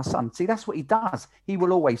said to my son, "See, that's what he does. He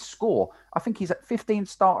will always score." I think he's at 15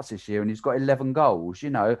 starts this year, and he's got 11 goals.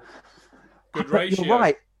 Good ratio. You're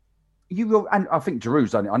right. You will, and I think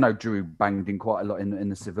Giroud's done it. I know Giroud banged in quite a lot in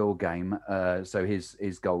the Seville game. So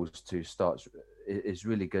his goals to starts is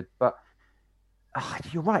really good. But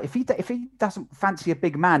you're right. If he doesn't fancy a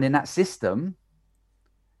big man in that system,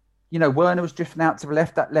 you know, Werner was drifting out to the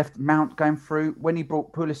left. That left Mount going through. When he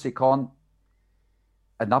brought Pulisic on,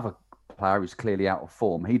 another player who's clearly out of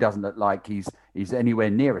form. He doesn't look like he's anywhere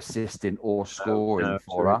near assisting or scoring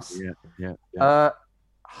for us. Yeah,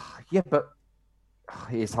 but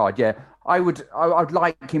it's hard. Yeah, I'd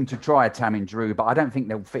like him to try a Tammy Drew, but I don't think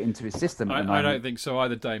they'll fit into his system. I don't think so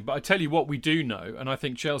either, Dane. But I tell you what, we do know, and I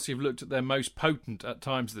think Chelsea have looked at their most potent at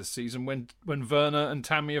times this season when Werner and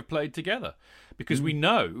Tammy have played together, because we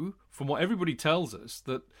know from what everybody tells us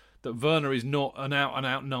that Werner is not an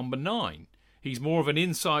out number 9. He's more of an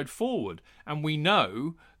inside forward, and we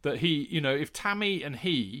know that he, you know, if Tammy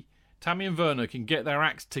and Werner can get their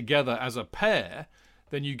acts together as a pair,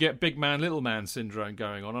 then you get big man, little man syndrome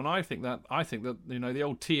going on. And I think that you know, the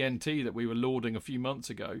old TNT that we were lauding a few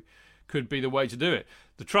months ago could be the way to do it.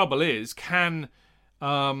 The trouble is, and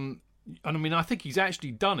I mean, I think he's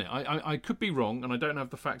actually done it. I could be wrong, and I don't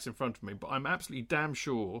have the facts in front of me, but I'm absolutely damn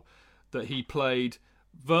sure that he played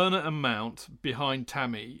Werner and Mount behind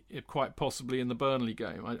Tammy, quite possibly in the Burnley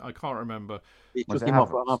game. I can't remember. He took him off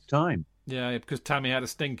at half time. Yeah, because Tammy had a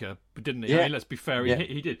stinker, but didn't he? Yeah. I mean, let's be fair,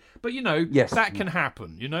 he did. But, you know, that can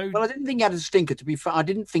happen, you know? Well, I didn't think he had a stinker, to be fair. I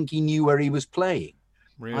didn't think he knew where he was playing.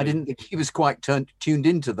 Really? I didn't think he was quite tuned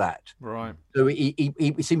into that. Right. So he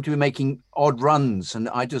seemed to be making odd runs, and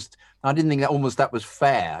I didn't think that was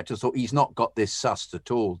fair. I just thought he's not got this sussed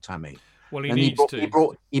at all, Tammy. Well, he needs to. He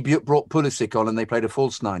brought Pulisic on, and they played a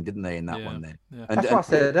false 9, didn't they, in that one there? Yeah. And that's what I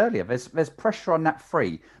said earlier. There's pressure on that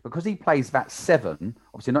 3 because he plays that 7,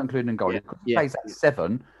 obviously not including goal. Because he plays that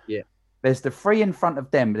 7. Yeah. There's the 3 in front of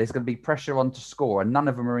them, but there's going to be pressure on to score, and none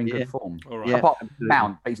of them are in good form. All right. Apart from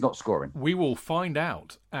Mount, but he's not scoring. We will find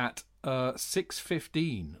out at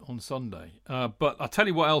 6:15 on Sunday. But I'll tell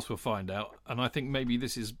you what else we'll find out, and I think maybe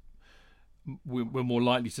this is we're more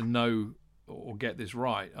likely to know or get this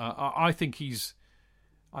right. I think he's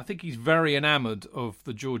very enamoured of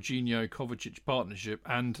the Jorginho-Kovacic partnership,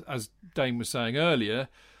 and as Dane was saying earlier,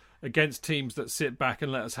 against teams that sit back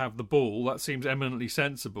and let us have the ball, that seems eminently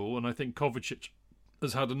sensible. And I think Kovacic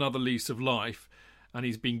has had another lease of life, and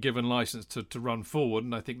he's been given licence to run forward,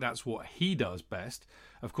 and I think that's what he does best.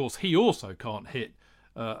 Of course, he also can't hit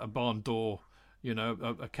a barn door, you know,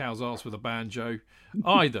 a cow's arse with a banjo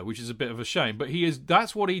either, which is a bit of a shame. But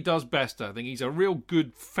that's what he does best, I think. He's a real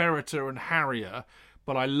good ferreter and harrier,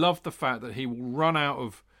 but I love the fact that he will run out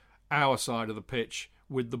of our side of the pitch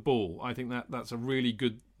with the ball. I think that's a really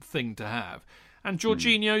good thing to have. And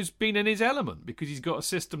Jorginho's been in his element because he's got a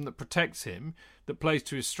system that protects him, that plays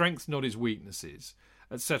to his strengths, not his weaknesses,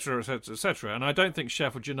 etc., etc., etc. And I don't think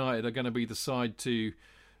Sheffield United are going to be the side to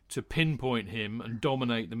pinpoint him and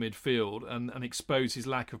dominate the midfield and expose his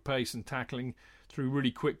lack of pace and tackling through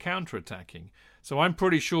really quick counter-attacking. So I'm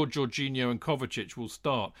pretty sure Jorginho and Kovacic will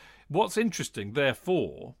start. What's interesting,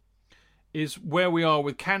 therefore, is where we are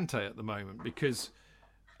with Kante at the moment, because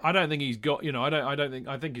I don't think he's got, you know,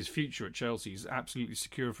 I think his future at Chelsea is absolutely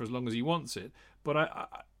secure for as long as he wants it. But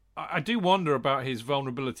I do wonder about his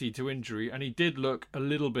vulnerability to injury, and he did look a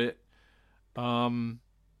little bit poor.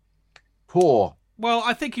 Well,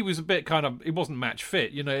 I think he was a bit he wasn't match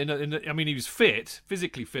fit, you know. I mean, he was fit,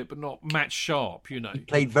 physically fit, but not match sharp, you know. He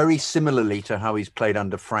played very similarly to how he's played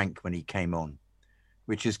under Frank when he came on,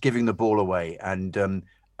 which is giving the ball away and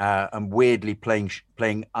weirdly playing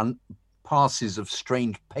passes of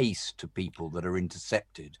strange pace to people that are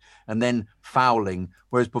intercepted, and then fouling.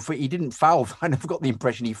 Whereas before he didn't foul. I never got the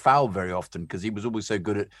impression he fouled very often because he was always so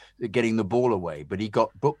good at getting the ball away. But he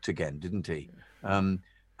got booked again, didn't he?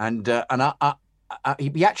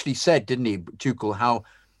 He actually said, didn't he, Tuchel, how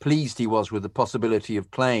pleased he was with the possibility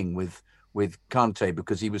of playing with Kante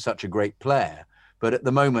because he was such a great player. But at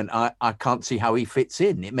the moment, I can't see how he fits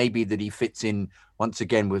in. It may be that he fits in, once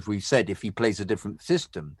again, with we said, if he plays a different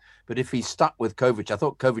system. But if he's stuck with Kovacic, I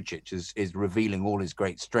thought Kovacic is revealing all his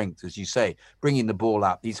great strength, as you say, bringing the ball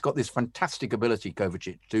up. He's got this fantastic ability,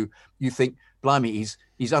 Kovacic, you think, blimey,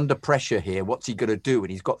 he's under pressure here. What's he going to do?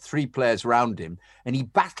 And he's got 3 players around him, and he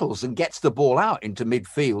battles and gets the ball out into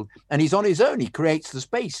midfield, and he's on his own. He creates the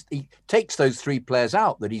space. He takes those 3 players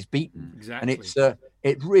out that he's beaten. Exactly. And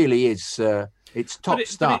it really is... it's top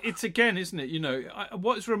stuff. But it's again, isn't it? You know,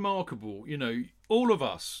 what's remarkable, you know, all of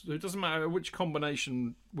us, it doesn't matter which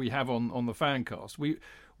combination we have on the Fancast,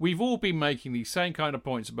 we've all been making these same kind of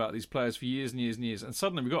points about these players for years and years and years. And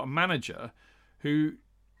suddenly we've got a manager who,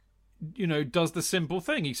 you know, does the simple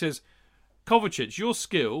thing. He says, Kovacic, your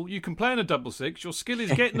skill, you can play in a 6-6. Your skill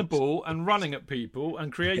is getting the ball and running at people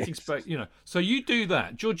and creating space, you know. So you do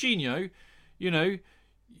that. Jorginho, you know,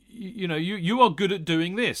 you are good at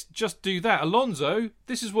doing this. Just do that. Alonso,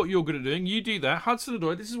 this is what you're good at doing. You do that.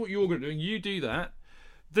 Hudson-Odoi, this is what you're good at doing. You do that.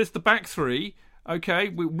 There's the back three. Okay,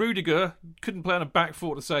 Rudiger couldn't play on a back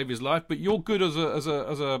four to save his life, but you're good as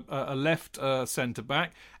a left centre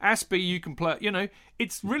back. Aspie, you can play.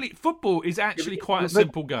 It's really football is actually quite a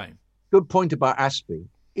simple game. Good point about Aspie.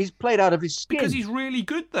 He's played out of his skin because he's really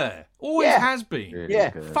good there. Always has been.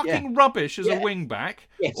 Really fucking rubbish as a wing back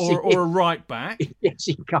or a right back. Yes,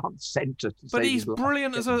 he can't centre. But he's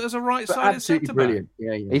brilliant as a right-sided centre back. Brilliant.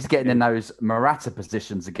 Yeah. He's getting in those Morata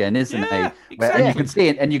positions again, isn't he?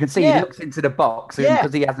 Exactly. And you can see he looks into the box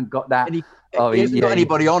because he hasn't got that. He hasn't got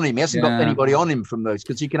anybody on him. He hasn't got anybody on him from those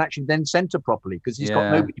because he can actually then centre properly because he's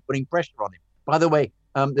got nobody putting pressure on him. By the way,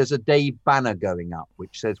 there's a Dave banner going up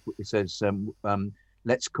which says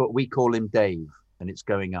we call him Dave, and it's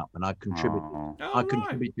going up, and I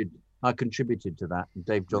contributed. I contributed to that, and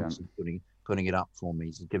Dave Johnson putting it up for me.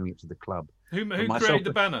 He's giving it to the club. Who created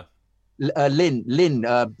the banner?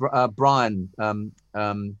 Brian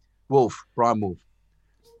Wolf.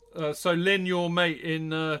 So Lynn, your mate in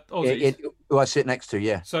Aussie, who I sit next to.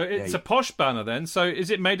 Yeah. So it's a posh banner then. So is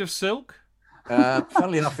it made of silk?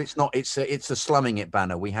 Funnily enough, it's not. It's a slumming it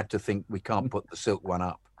banner. We had to think we can't put the silk one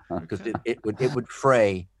up because it would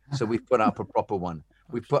fray. So we put up a proper one.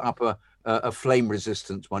 We put up a flame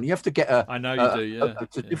resistance one. You have to get a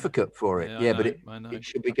certificate for it. But it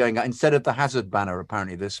should be going out instead of the Hazard banner.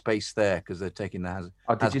 Apparently, there's space there because they're taking the Hazard.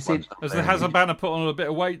 Oh, did you see? Has the Hazard banner put on a bit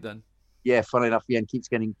of weight then? Yeah, funnily enough, and keeps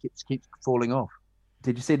falling off.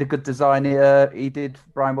 Did you see the good design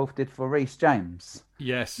Brian Wolf did for Reece James?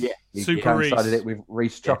 Yes. Yeah. Super He coincided it with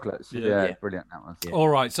Reece chocolates. Yeah, brilliant that was. Yeah. All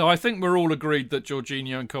right, so I think we're all agreed that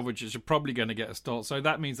Jorginho and Kovacic are probably going to get a start, so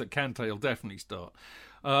that means that Kante will definitely start.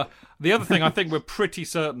 The other thing I think we're pretty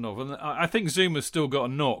certain of, and I think Zuma's still got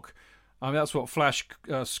a knock. I mean, that's what Flash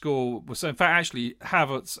Score was saying. In fact, actually,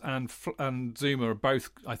 Havertz and Zuma are both,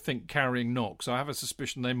 I think, carrying knocks. So I have a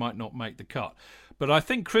suspicion they might not make the cut. But I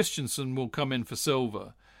think Christensen will come in for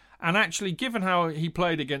Silva. And actually, given how he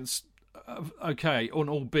played against,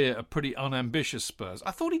 albeit a pretty unambitious Spurs,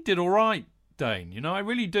 I thought he did all right, Dane. I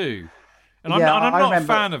really do. And I'm not a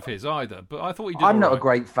fan of his either, but I thought he did I'm not right. a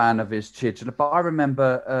great fan of his, Chidge, but I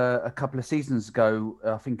remember a couple of seasons ago,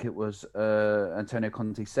 I think it was Antonio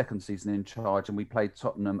Conte's second season in charge, and we played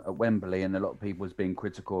Tottenham at Wembley, and a lot of people was being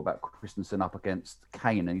critical about Christensen up against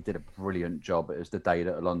Kane, and he did a brilliant job. It was the day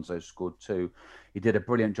that Alonso scored 2. He did a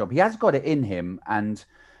brilliant job. He has got it in him, and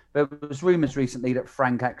there was rumours recently that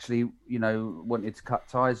Frank actually, wanted to cut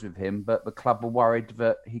ties with him, but the club were worried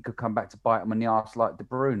that he could come back to bite him on the arse like De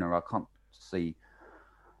Bruyne. I can't see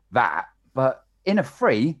that, but in a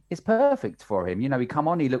free, it's perfect for him. He come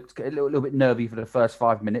on, he looked a little bit nervy for the first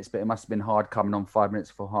 5 minutes, but it must have been hard coming on 5 minutes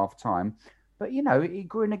for half time. But, he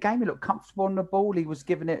grew in the game. He looked comfortable on the ball. He was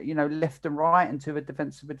giving it, left and right and to the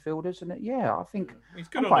defensive midfielders. And I think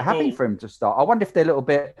I'm quite happy for him to start. I wonder if they're a little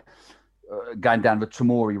bit going down the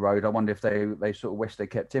Tomori road. I wonder if they sort of wish they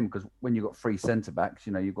kept him, because when you've got 3 centre-backs,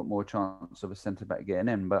 you've got more chance of a centre-back getting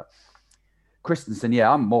in. But Christensen,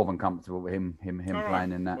 I'm more than comfortable with him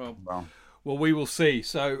playing in that. Well, we will see.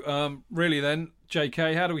 So, really then,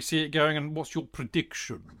 JK, how do we see it going, and what's your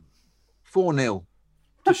prediction? 4-0.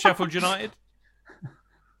 To Sheffield United?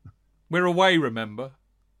 We're away, remember?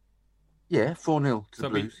 Yeah, 4-0 to the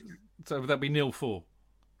Blues. So would that be 0-4?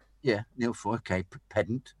 Yeah, 0-4. Okay,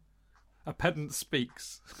 pedant. A pedant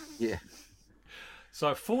speaks. Yeah.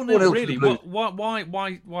 So 4-0, really?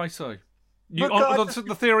 Why so?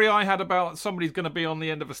 The theory I had about somebody's going to be on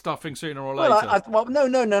the end of a stuffing sooner or later.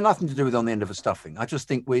 No, nothing to do with on the end of a stuffing. I just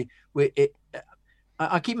think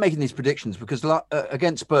I keep making these predictions because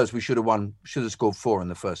against Spurs we should have scored 4 in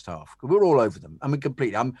the first half. We're all over them. I'm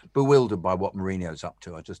bewildered by what Mourinho's up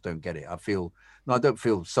to. I just don't get it. I don't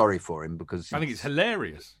feel sorry for him because I think it's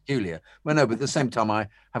hilarious. Peculiar. Well, no, but at the same time, I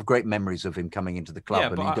have great memories of him coming into the club.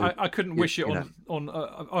 Yeah, but I couldn't wish it on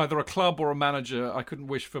either a club or a manager. I couldn't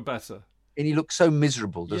wish for better. And he looks so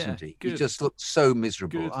miserable, doesn't he? Good. He just looks so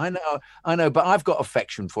miserable. Good. I know, but I've got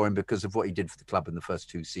affection for him because of what he did for the club in the first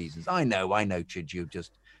 2 seasons. I know, Chid, you're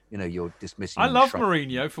dismissing. I love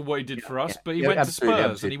Mourinho for what he did for us, but he went to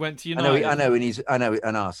Spurs and he went to United. I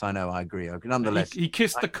know, I agree. Nonetheless, he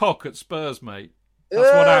kissed the cock at Spurs, mate.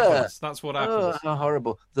 That's what happens. How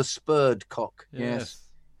horrible. The spurred cock. Yes.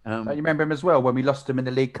 You remember him as well when we lost him in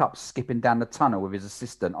the League Cup, skipping down the tunnel with his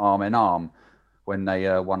assistant arm in arm when they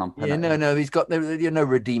won on penalty. Yeah, no, he's got no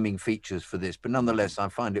redeeming features for this, but nonetheless, I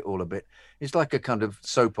find it all a bit. It's like a kind of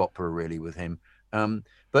soap opera, really, with him. No,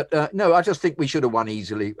 I just think we should have won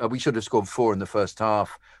easily. We should have scored 4 in the first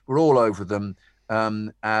half. We're all over them.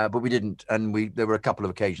 But we didn't, and there were a couple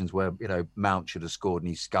of occasions where Mount should have scored and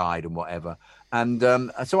he skied and whatever. And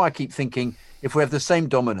so I keep thinking, if we have the same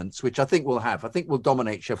dominance, which I think we'll have, I think we'll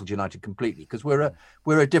dominate Sheffield United completely, because we're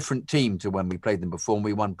a different team to when we played them before, and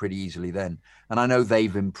we won pretty easily then. And I know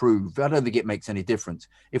they've improved. I don't think it makes any difference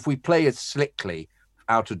if we play as slickly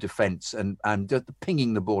out of defence and just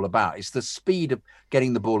pinging the ball about. It's the speed of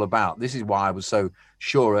getting the ball about. This is why I was so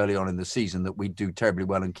sure early on in the season that we'd do terribly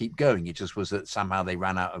well and keep going. It just was that somehow they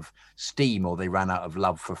ran out of steam, or they ran out of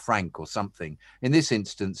love for Frank or something. In this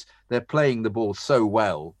instance, they're playing the ball so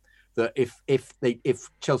well that if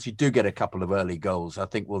Chelsea do get a couple of early goals, I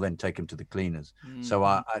think we'll then take them to the cleaners. So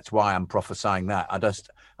that's why I'm prophesying that.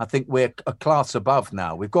 I think we're a class above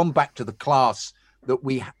now. We've gone back to the class that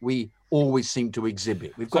we always seem to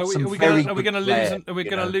exhibit. We've got some very good players. Are we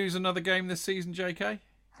going to lose another game this season, JK?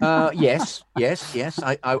 Yes.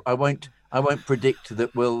 I won't predict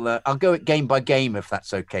that we'll. I'll go at game by game if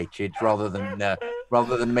that's okay, Chidge, rather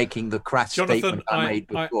than making the crass statement I made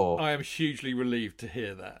before. I am hugely relieved to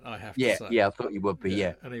hear that. I have to say. Yeah, I thought you would be.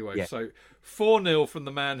 Yeah. Anyway, so 4-0 from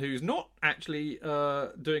the man who's not actually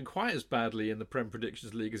doing quite as badly in the Prem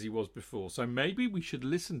Predictions League as he was before. So maybe we should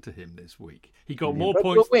listen to him this week. He got more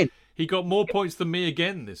points. We'll win. He got more points than me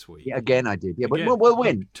again this week. Yeah, again I did. Yeah, but we'll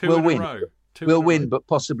win. We'll win. We'll win, but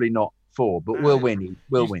possibly not 4. But we'll win.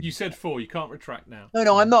 We'll win. You said 4. You can't retract now.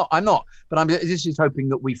 No, I'm not. But I'm just hoping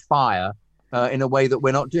that we fire in a way that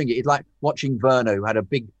we're not doing it. It's like watching Verno, who had a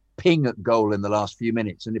big ping at goal in the last few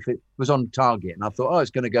minutes, and if it was on target, and I thought,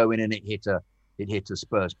 it's going to go in, and it hit a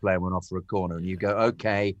Spurs player, went off for a corner, and you go,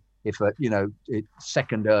 okay, if a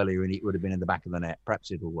second earlier and it would have been in the back of the net,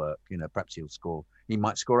 perhaps it'll work. Perhaps he'll score. He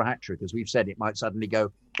might score a hat trick, as we've said. It might suddenly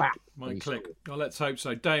go back. Might click. Well, let's hope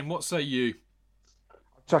so. Dane, what say you?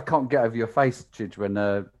 I can't get over your face, Chidge, when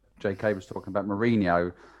JK was talking about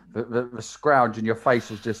Mourinho. The scrouge in your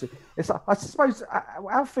face was just... It's like, I suppose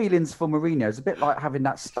our feelings for Mourinho is a bit like having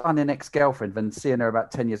that stunning ex-girlfriend and seeing her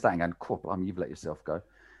about 10 years later and going, you've let yourself go.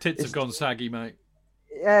 Tits have gone saggy, mate.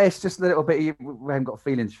 Yeah, it's just a little bit... We haven't got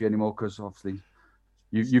feelings for you anymore because obviously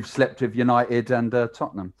you've slept with United and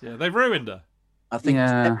Tottenham. Yeah, they've ruined her. I think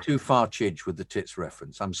it's a step too far, Chidge, with the tits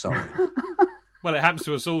reference. I'm sorry. Well, it happens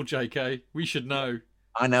to us all, JK. We should know.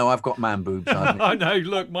 I know, I've got man boobs. I know,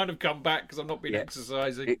 look, mine have come back because I've not been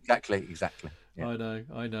exercising. Exactly. Yeah.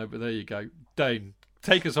 I know, but there you go. Dane,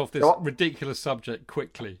 take us off this ridiculous subject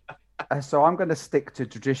quickly. So I'm going to stick to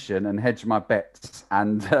tradition and hedge my bets.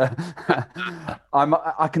 And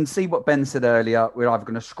I can see what Ben said earlier. We're either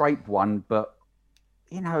going to scrape one, but,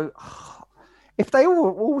 if they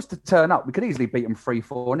all was to turn up, we could easily beat them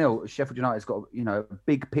 3-4-0. Sheffield United's got, a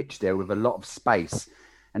big pitch there with a lot of space.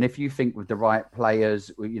 And if you think with the right players,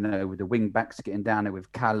 with the wing backs getting down there with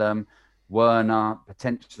Callum, Werner,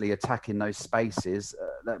 potentially attacking those spaces,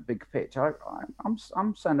 that big pitch,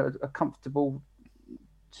 I'm saying a comfortable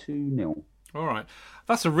 2-0. All right.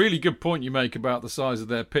 That's a really good point you make about the size of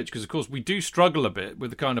their pitch, because, of course, we do struggle a bit with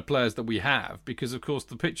the kind of players that we have because, of course,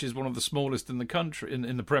 the pitch is one of the smallest in the country,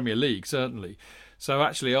 in the Premier League, certainly. So,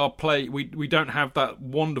 actually, our play, we don't have that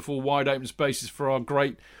wonderful wide open spaces for our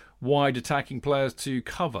great wide attacking players to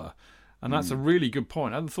cover, and that's a really good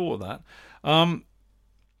point. I hadn't thought of that.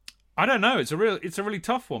 I don't know. It's a really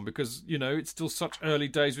tough one because it's still such early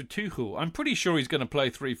days with Tuchel. I'm pretty sure he's going to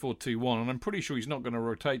play 3-4-2-1, and I'm pretty sure he's not going to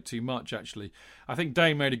rotate too much. Actually, I think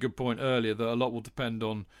Dane made a good point earlier that a lot will depend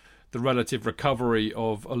on the relative recovery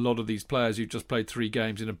of a lot of these players who've just played 3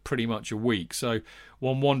 games in pretty much a week. So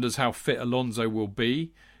one wonders how fit Alonso will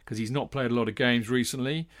be because he's not played a lot of games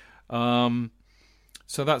recently.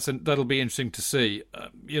 So that'll be interesting to see.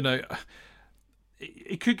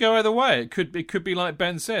 It could go either way. It could be like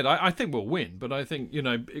Ben said. I think we'll win, but I think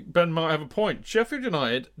Ben might have a point. Sheffield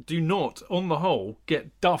United do not, on the whole,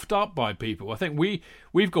 get duffed up by people. I think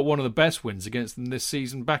we've got one of the best wins against them this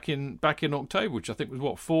season back in October, which I think was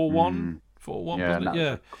 4-1, 4-1, wasn't it?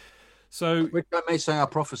 Yeah. So, which I may say I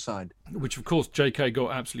prophesied. Which, of course, JK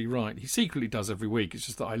got absolutely right. He secretly does every week. It's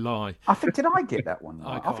just that I lie. I think, did I get that one?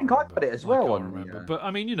 I think I got it as well. I can't remember. But,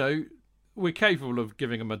 I mean, we're capable of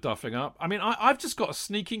giving them a duffing up. I mean, I've just got a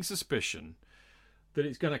sneaking suspicion that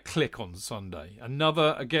it's going to click on Sunday.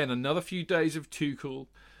 Another few days of Tuchel,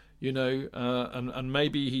 and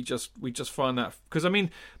maybe we just find that. Because, I mean,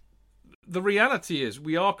 the reality is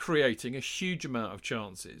we are creating a huge amount of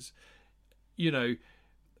chances.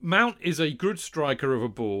 Mount is a good striker of a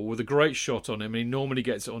ball with a great shot on him, and he normally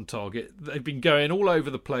gets it on target. They've been going all over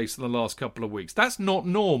the place in the last couple of weeks. That's not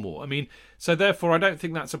normal. I mean, so therefore I don't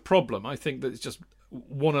think that's a problem. I think that it's just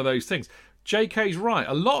one of those things. JK's right.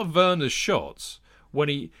 A lot of Werner's shots, when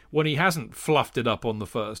he hasn't fluffed it up on the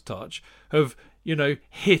first touch,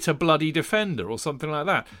 hit a bloody defender or something like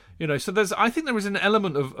that. So I think there is an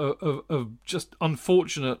element of just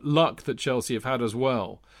unfortunate luck that Chelsea have had as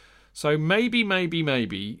well. So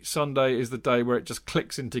maybe Sunday is the day where it just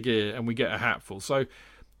clicks into gear and we get a hatful. So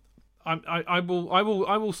I will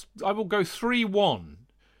go 3-1.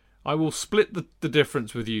 I will split the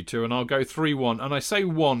difference with you two, and I'll go 3-1. And I say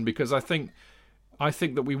 1 because I think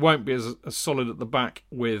that we won't be as solid at the back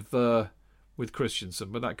with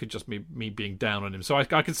Christensen, but that could just be me being down on him. So I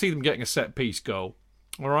can see them getting a set piece goal.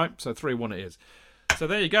 All right, so 3-1 it is. So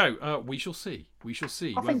there you go. We shall see. We shall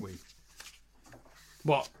see, won't we?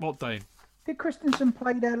 What, Dane? Did Christensen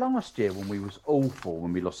play there last year when we was awful,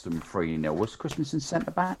 when we lost them 3-0? Was Christensen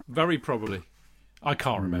centre back? Very probably. I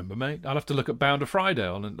can't remember, mate. I'll have to look at Bound of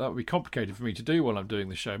Friedale, and that would be complicated for me to do while I'm doing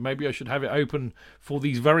the show. Maybe I should have it open for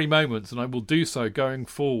these very moments, and I will do so going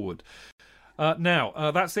forward.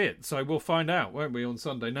 Now, that's it. So we'll find out, won't we, on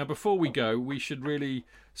Sunday? Now, before we go, we should really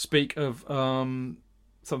speak of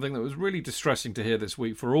something that was really distressing to hear this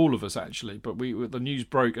week for all of us, actually. But the news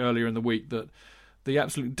broke earlier in the week that the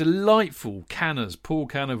absolutely delightful Canners, Paul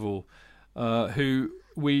Canoville, who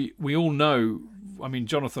we all know, I mean,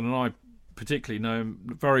 Jonathan and I particularly know him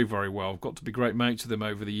very, very well. I've got to be great mates with him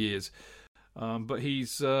over the years. But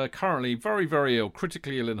he's currently very, very ill,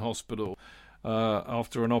 critically ill in hospital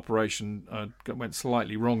after an operation went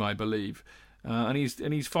slightly wrong, I believe. And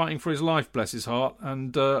he's fighting for his life, bless his heart.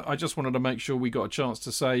 And I just wanted to make sure we got a chance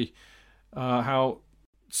to say how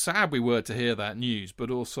sad we were to hear that news,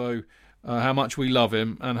 but also how much we love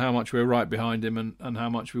him and how much we're right behind him and how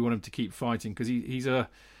much we want him to keep fighting, because he's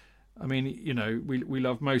I mean, we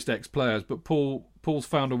love most ex-players, but Paul's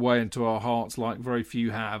found a way into our hearts like very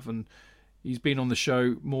few have, and he's been on the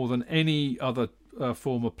show more than any other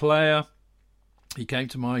former player. He came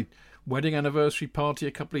to my wedding anniversary party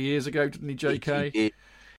a couple of years ago, didn't he, JK?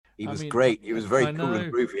 He was great. He was very cool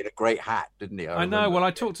and groovy. He had a great hat, didn't he? I know. Well,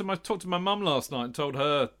 I talked to my mum last night and told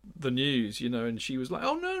her the news, and she was like,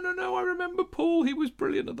 "Oh no, I remember Paul. He was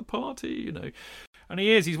brilliant at the party, And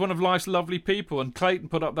he is. He's one of life's lovely people. And Clayton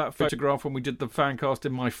put up that photograph when we did the Fancast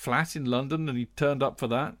in my flat in London, and he turned up for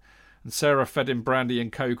that. And Sarah fed him brandy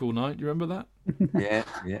and coke all night. Do you remember that?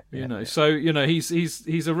 Yeah. So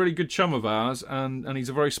he's a really good chum of ours, and he's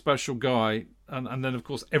a very special guy. And then of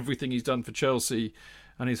course everything he's done for Chelsea,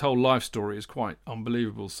 and his whole life story is quite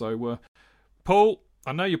unbelievable. So Paul,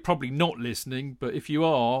 I know you're probably not listening, but if you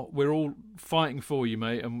are, we're all fighting for you,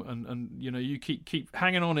 mate. And you keep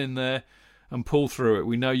hanging on in there and pull through it.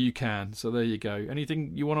 We know you can. So there you go.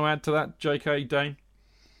 Anything you want to add to that, JK, Dane?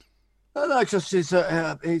 No, just he's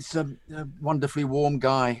a wonderfully warm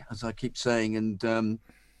guy, as I keep saying, and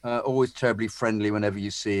always terribly friendly whenever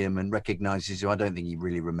you see him, and recognises you. I don't think he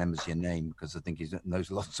really remembers your name, because I think he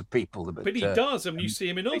knows lots of people. But he does, and you see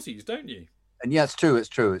him in Aussies, don't you? And yeah, it's true.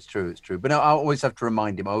 But no, I always have to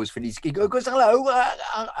remind him. I always feel he goes, "Hello,"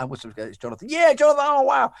 it's Jonathan. Yeah, Jonathan. Oh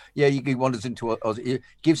wow. Yeah, he wanders into he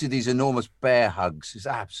gives you these enormous bear hugs. It's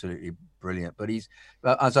absolutely brilliant. But he's,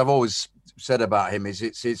 as I've always said about him, is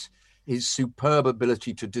it's his superb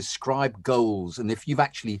ability to describe goals. And if you've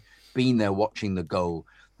actually been there watching the goal,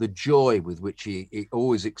 the joy with which he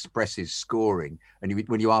always expresses scoring, and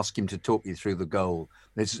when you ask him to talk you through the goal,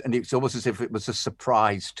 and it's almost as if it was a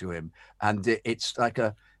surprise to him, and it's like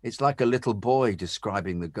a little boy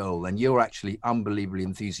describing the goal, and you're actually unbelievably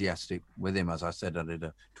enthusiastic with him. As I said, I did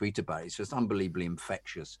a tweet about it. It's just unbelievably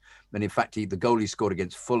infectious. And in fact, the goal he scored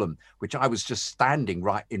against Fulham, which I was just standing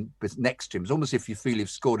right next to him, it's almost if you feel you've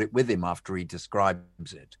scored it with him after he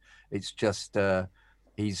describes it. It's just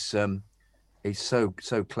he's so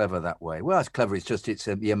clever that way. Well, it's clever. It's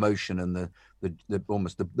the emotion and the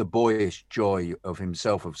almost the boyish joy of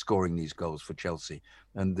himself of scoring these goals for Chelsea,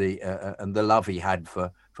 and the love he had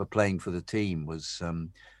for playing for the team was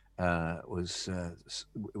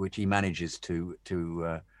which he manages to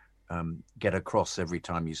get across every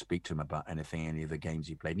time you speak to him about any of the games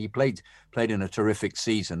he played. And he played in a terrific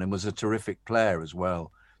season and was a terrific player as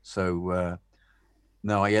well. So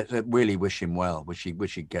no, I really wish him well. Wish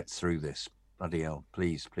he gets through this. Bloody hell,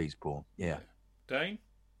 please, Paul. Yeah. Dane?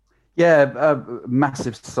 Yeah,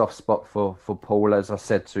 massive soft spot for Paul. As I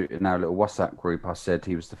said in our little WhatsApp group, I said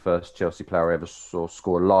he was the first Chelsea player I ever saw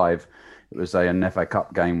score live. It was an FA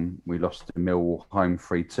Cup game. We lost to Millwall home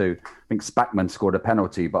 3-2. I think Spackman scored a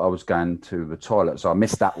penalty, but I was going to the toilet, so I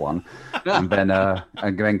missed that one. and then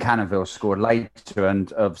Canoville scored later,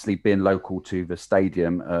 and obviously being local to the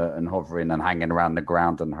stadium and hovering and hanging around the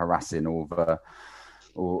ground and harassing all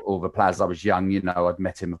or the players I was young, you know, I'd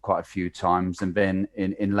met him quite a few times. And then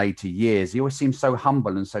in later years, he always seemed so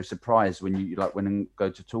humble and so surprised when you go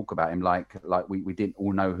to talk about him, like we didn't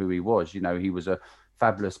all know who he was. You know, he was a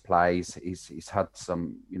fabulous player. He's had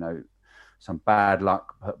some, you know, some bad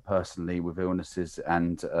luck personally with illnesses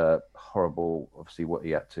and horrible, obviously, what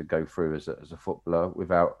he had to go through as a footballer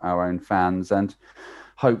without our own fans. And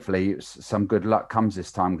hopefully some good luck comes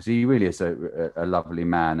this time, because he really is a lovely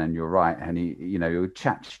man, and you're right. And he'll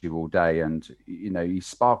chat to you all day, and, you know, he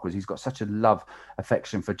sparkles. He's got such a love,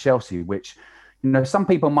 affection for Chelsea, which, you know, some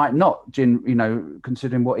people might not, you know,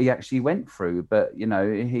 considering what he actually went through. But, you know,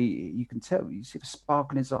 you can tell, you see the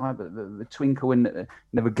spark in his eye, the twinkle and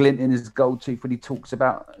the glint in his gold tooth when he talks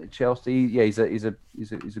about Chelsea. Yeah, he's a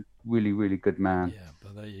really, really good man. Yeah,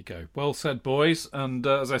 but there you go. Well said, boys. And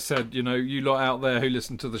as I said, you know, you lot out there who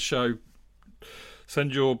listen to the show,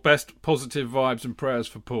 send your best positive vibes and prayers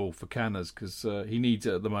for Paul, for Canners, because he needs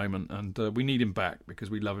it at the moment, and we need him back because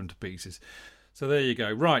we love him to pieces. So there you go.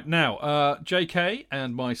 Right, now, JK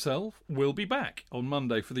and myself will be back on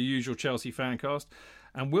Monday for the usual Chelsea Fancast,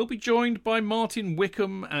 and we'll be joined by Martin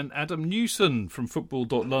Wickham and Adam Newson from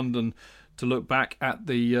Football.London to look back at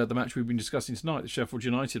the match we've been discussing tonight, the Sheffield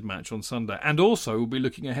United match on Sunday. And also we'll be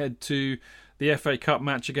looking ahead to the FA Cup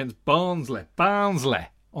match against Barnsley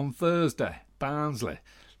on Thursday. Barnsley.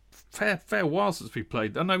 Fair while since we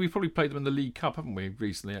played. I know we've probably played them in the League Cup, haven't we,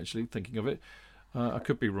 recently, actually, thinking of it. I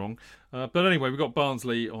could be wrong. But anyway, we've got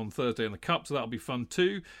Barnsley on Thursday in the Cup, so that'll be fun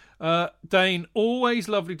too. Dane, always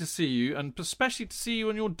lovely to see you, and especially to see you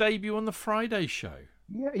on your debut on the Friday show.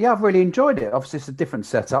 Yeah, I've really enjoyed it. Obviously, it's a different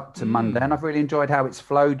setup to Monday, and I've really enjoyed how it's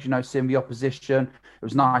flowed, you know, seeing the opposition. It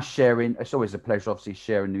was nice sharing. It's always a pleasure, obviously,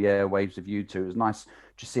 sharing the airwaves with you two. It was nice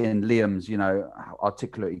just seeing Liam's, you know, how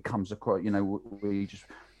articulate he comes across, you know, where he just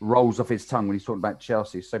rolls off his tongue when he's talking about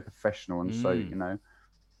Chelsea. He's so professional and so, you know.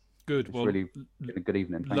 Good. It's really been a good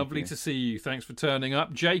evening. Lovely to see you. Thanks for turning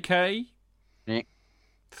up. JK? Nick?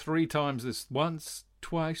 3 times this, once,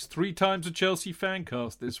 twice, 3 times a Chelsea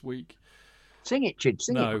Fancast this week. Sing it, Chid.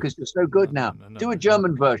 Sing it, because you're so good now. Do a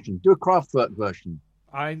German version. Do a Kraftwerk version.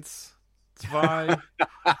 1, 2,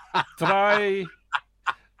 3.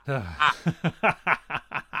 I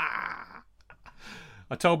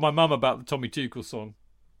told my mum about the Tommy Tuchel song.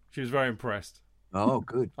 She was very impressed. Oh,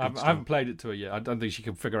 good. I haven't played it to her yet. I don't think she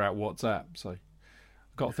can figure out WhatsApp, so I've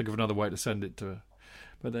got to think of another way to send it to her.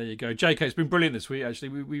 But there you go. JK, it's been brilliant this week, actually.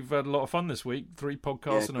 We've had a lot of fun this week. 3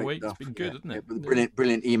 podcasts in a week. It's been good, hasn't it?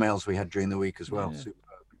 Brilliant emails we had during the week as well. Superb.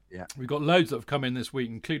 Yeah. We've got loads that have come in this week,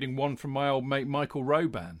 including one from my old mate Michael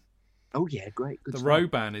Roban. Oh, yeah, great. Good the stuff.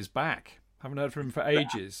 Roban is back. Haven't heard from him for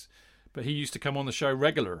ages. But he used to come on the show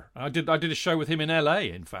regular. I did a show with him in LA,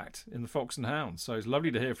 in fact, in the Fox and Hounds. So it's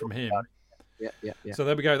lovely to hear from him. Yeah. So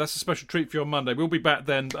there we go. That's a special treat for you on Monday. We'll be back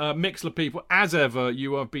then. Mixler people, as ever,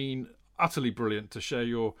 you have been utterly brilliant to share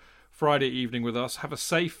your Friday evening with us. Have a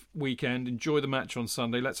safe weekend. Enjoy the match on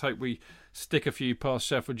Sunday. Let's hope we stick a few past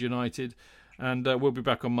Sheffield United. And we'll be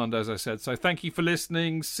back on Monday, as I said. So thank you for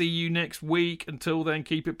listening. See you next week. Until then,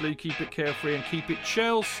 keep it blue, keep it carefree, and keep it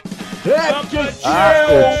Chelsea. Up the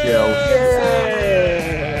Chelsea!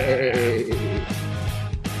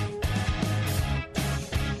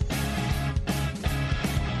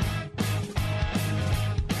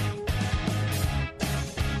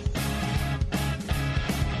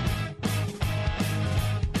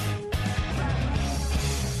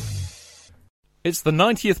 It's the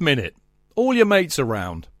 90th minute. All your mates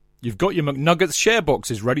around. You've got your McNuggets share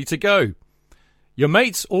boxes ready to go. Your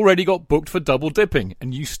mates already got booked for double dipping,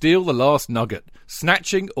 and you steal the last nugget,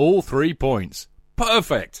 snatching all 3 points.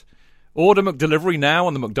 Perfect. Order McDelivery now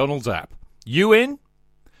on the McDonald's app. You in?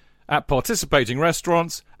 At participating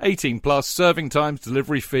restaurants, 18 plus, serving times,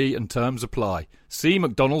 delivery fee and terms apply. See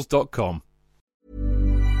mcdonalds.com.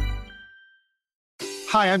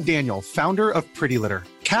 Hi, I'm Daniel, founder of Pretty Litter.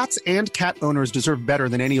 Cats and cat owners deserve better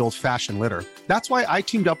than any old-fashioned litter. That's why I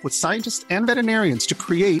teamed up with scientists and veterinarians to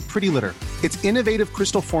create Pretty Litter. Its innovative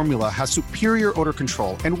crystal formula has superior odor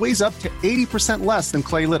control and weighs up to 80% less than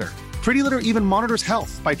clay litter. Pretty Litter even monitors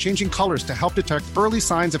health by changing colors to help detect early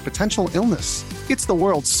signs of potential illness. It's the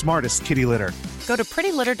world's smartest kitty litter. Go to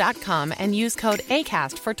prettylitter.com and use code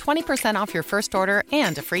ACAST for 20% off your first order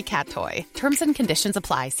and a free cat toy. Terms and conditions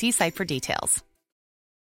apply. See site for details.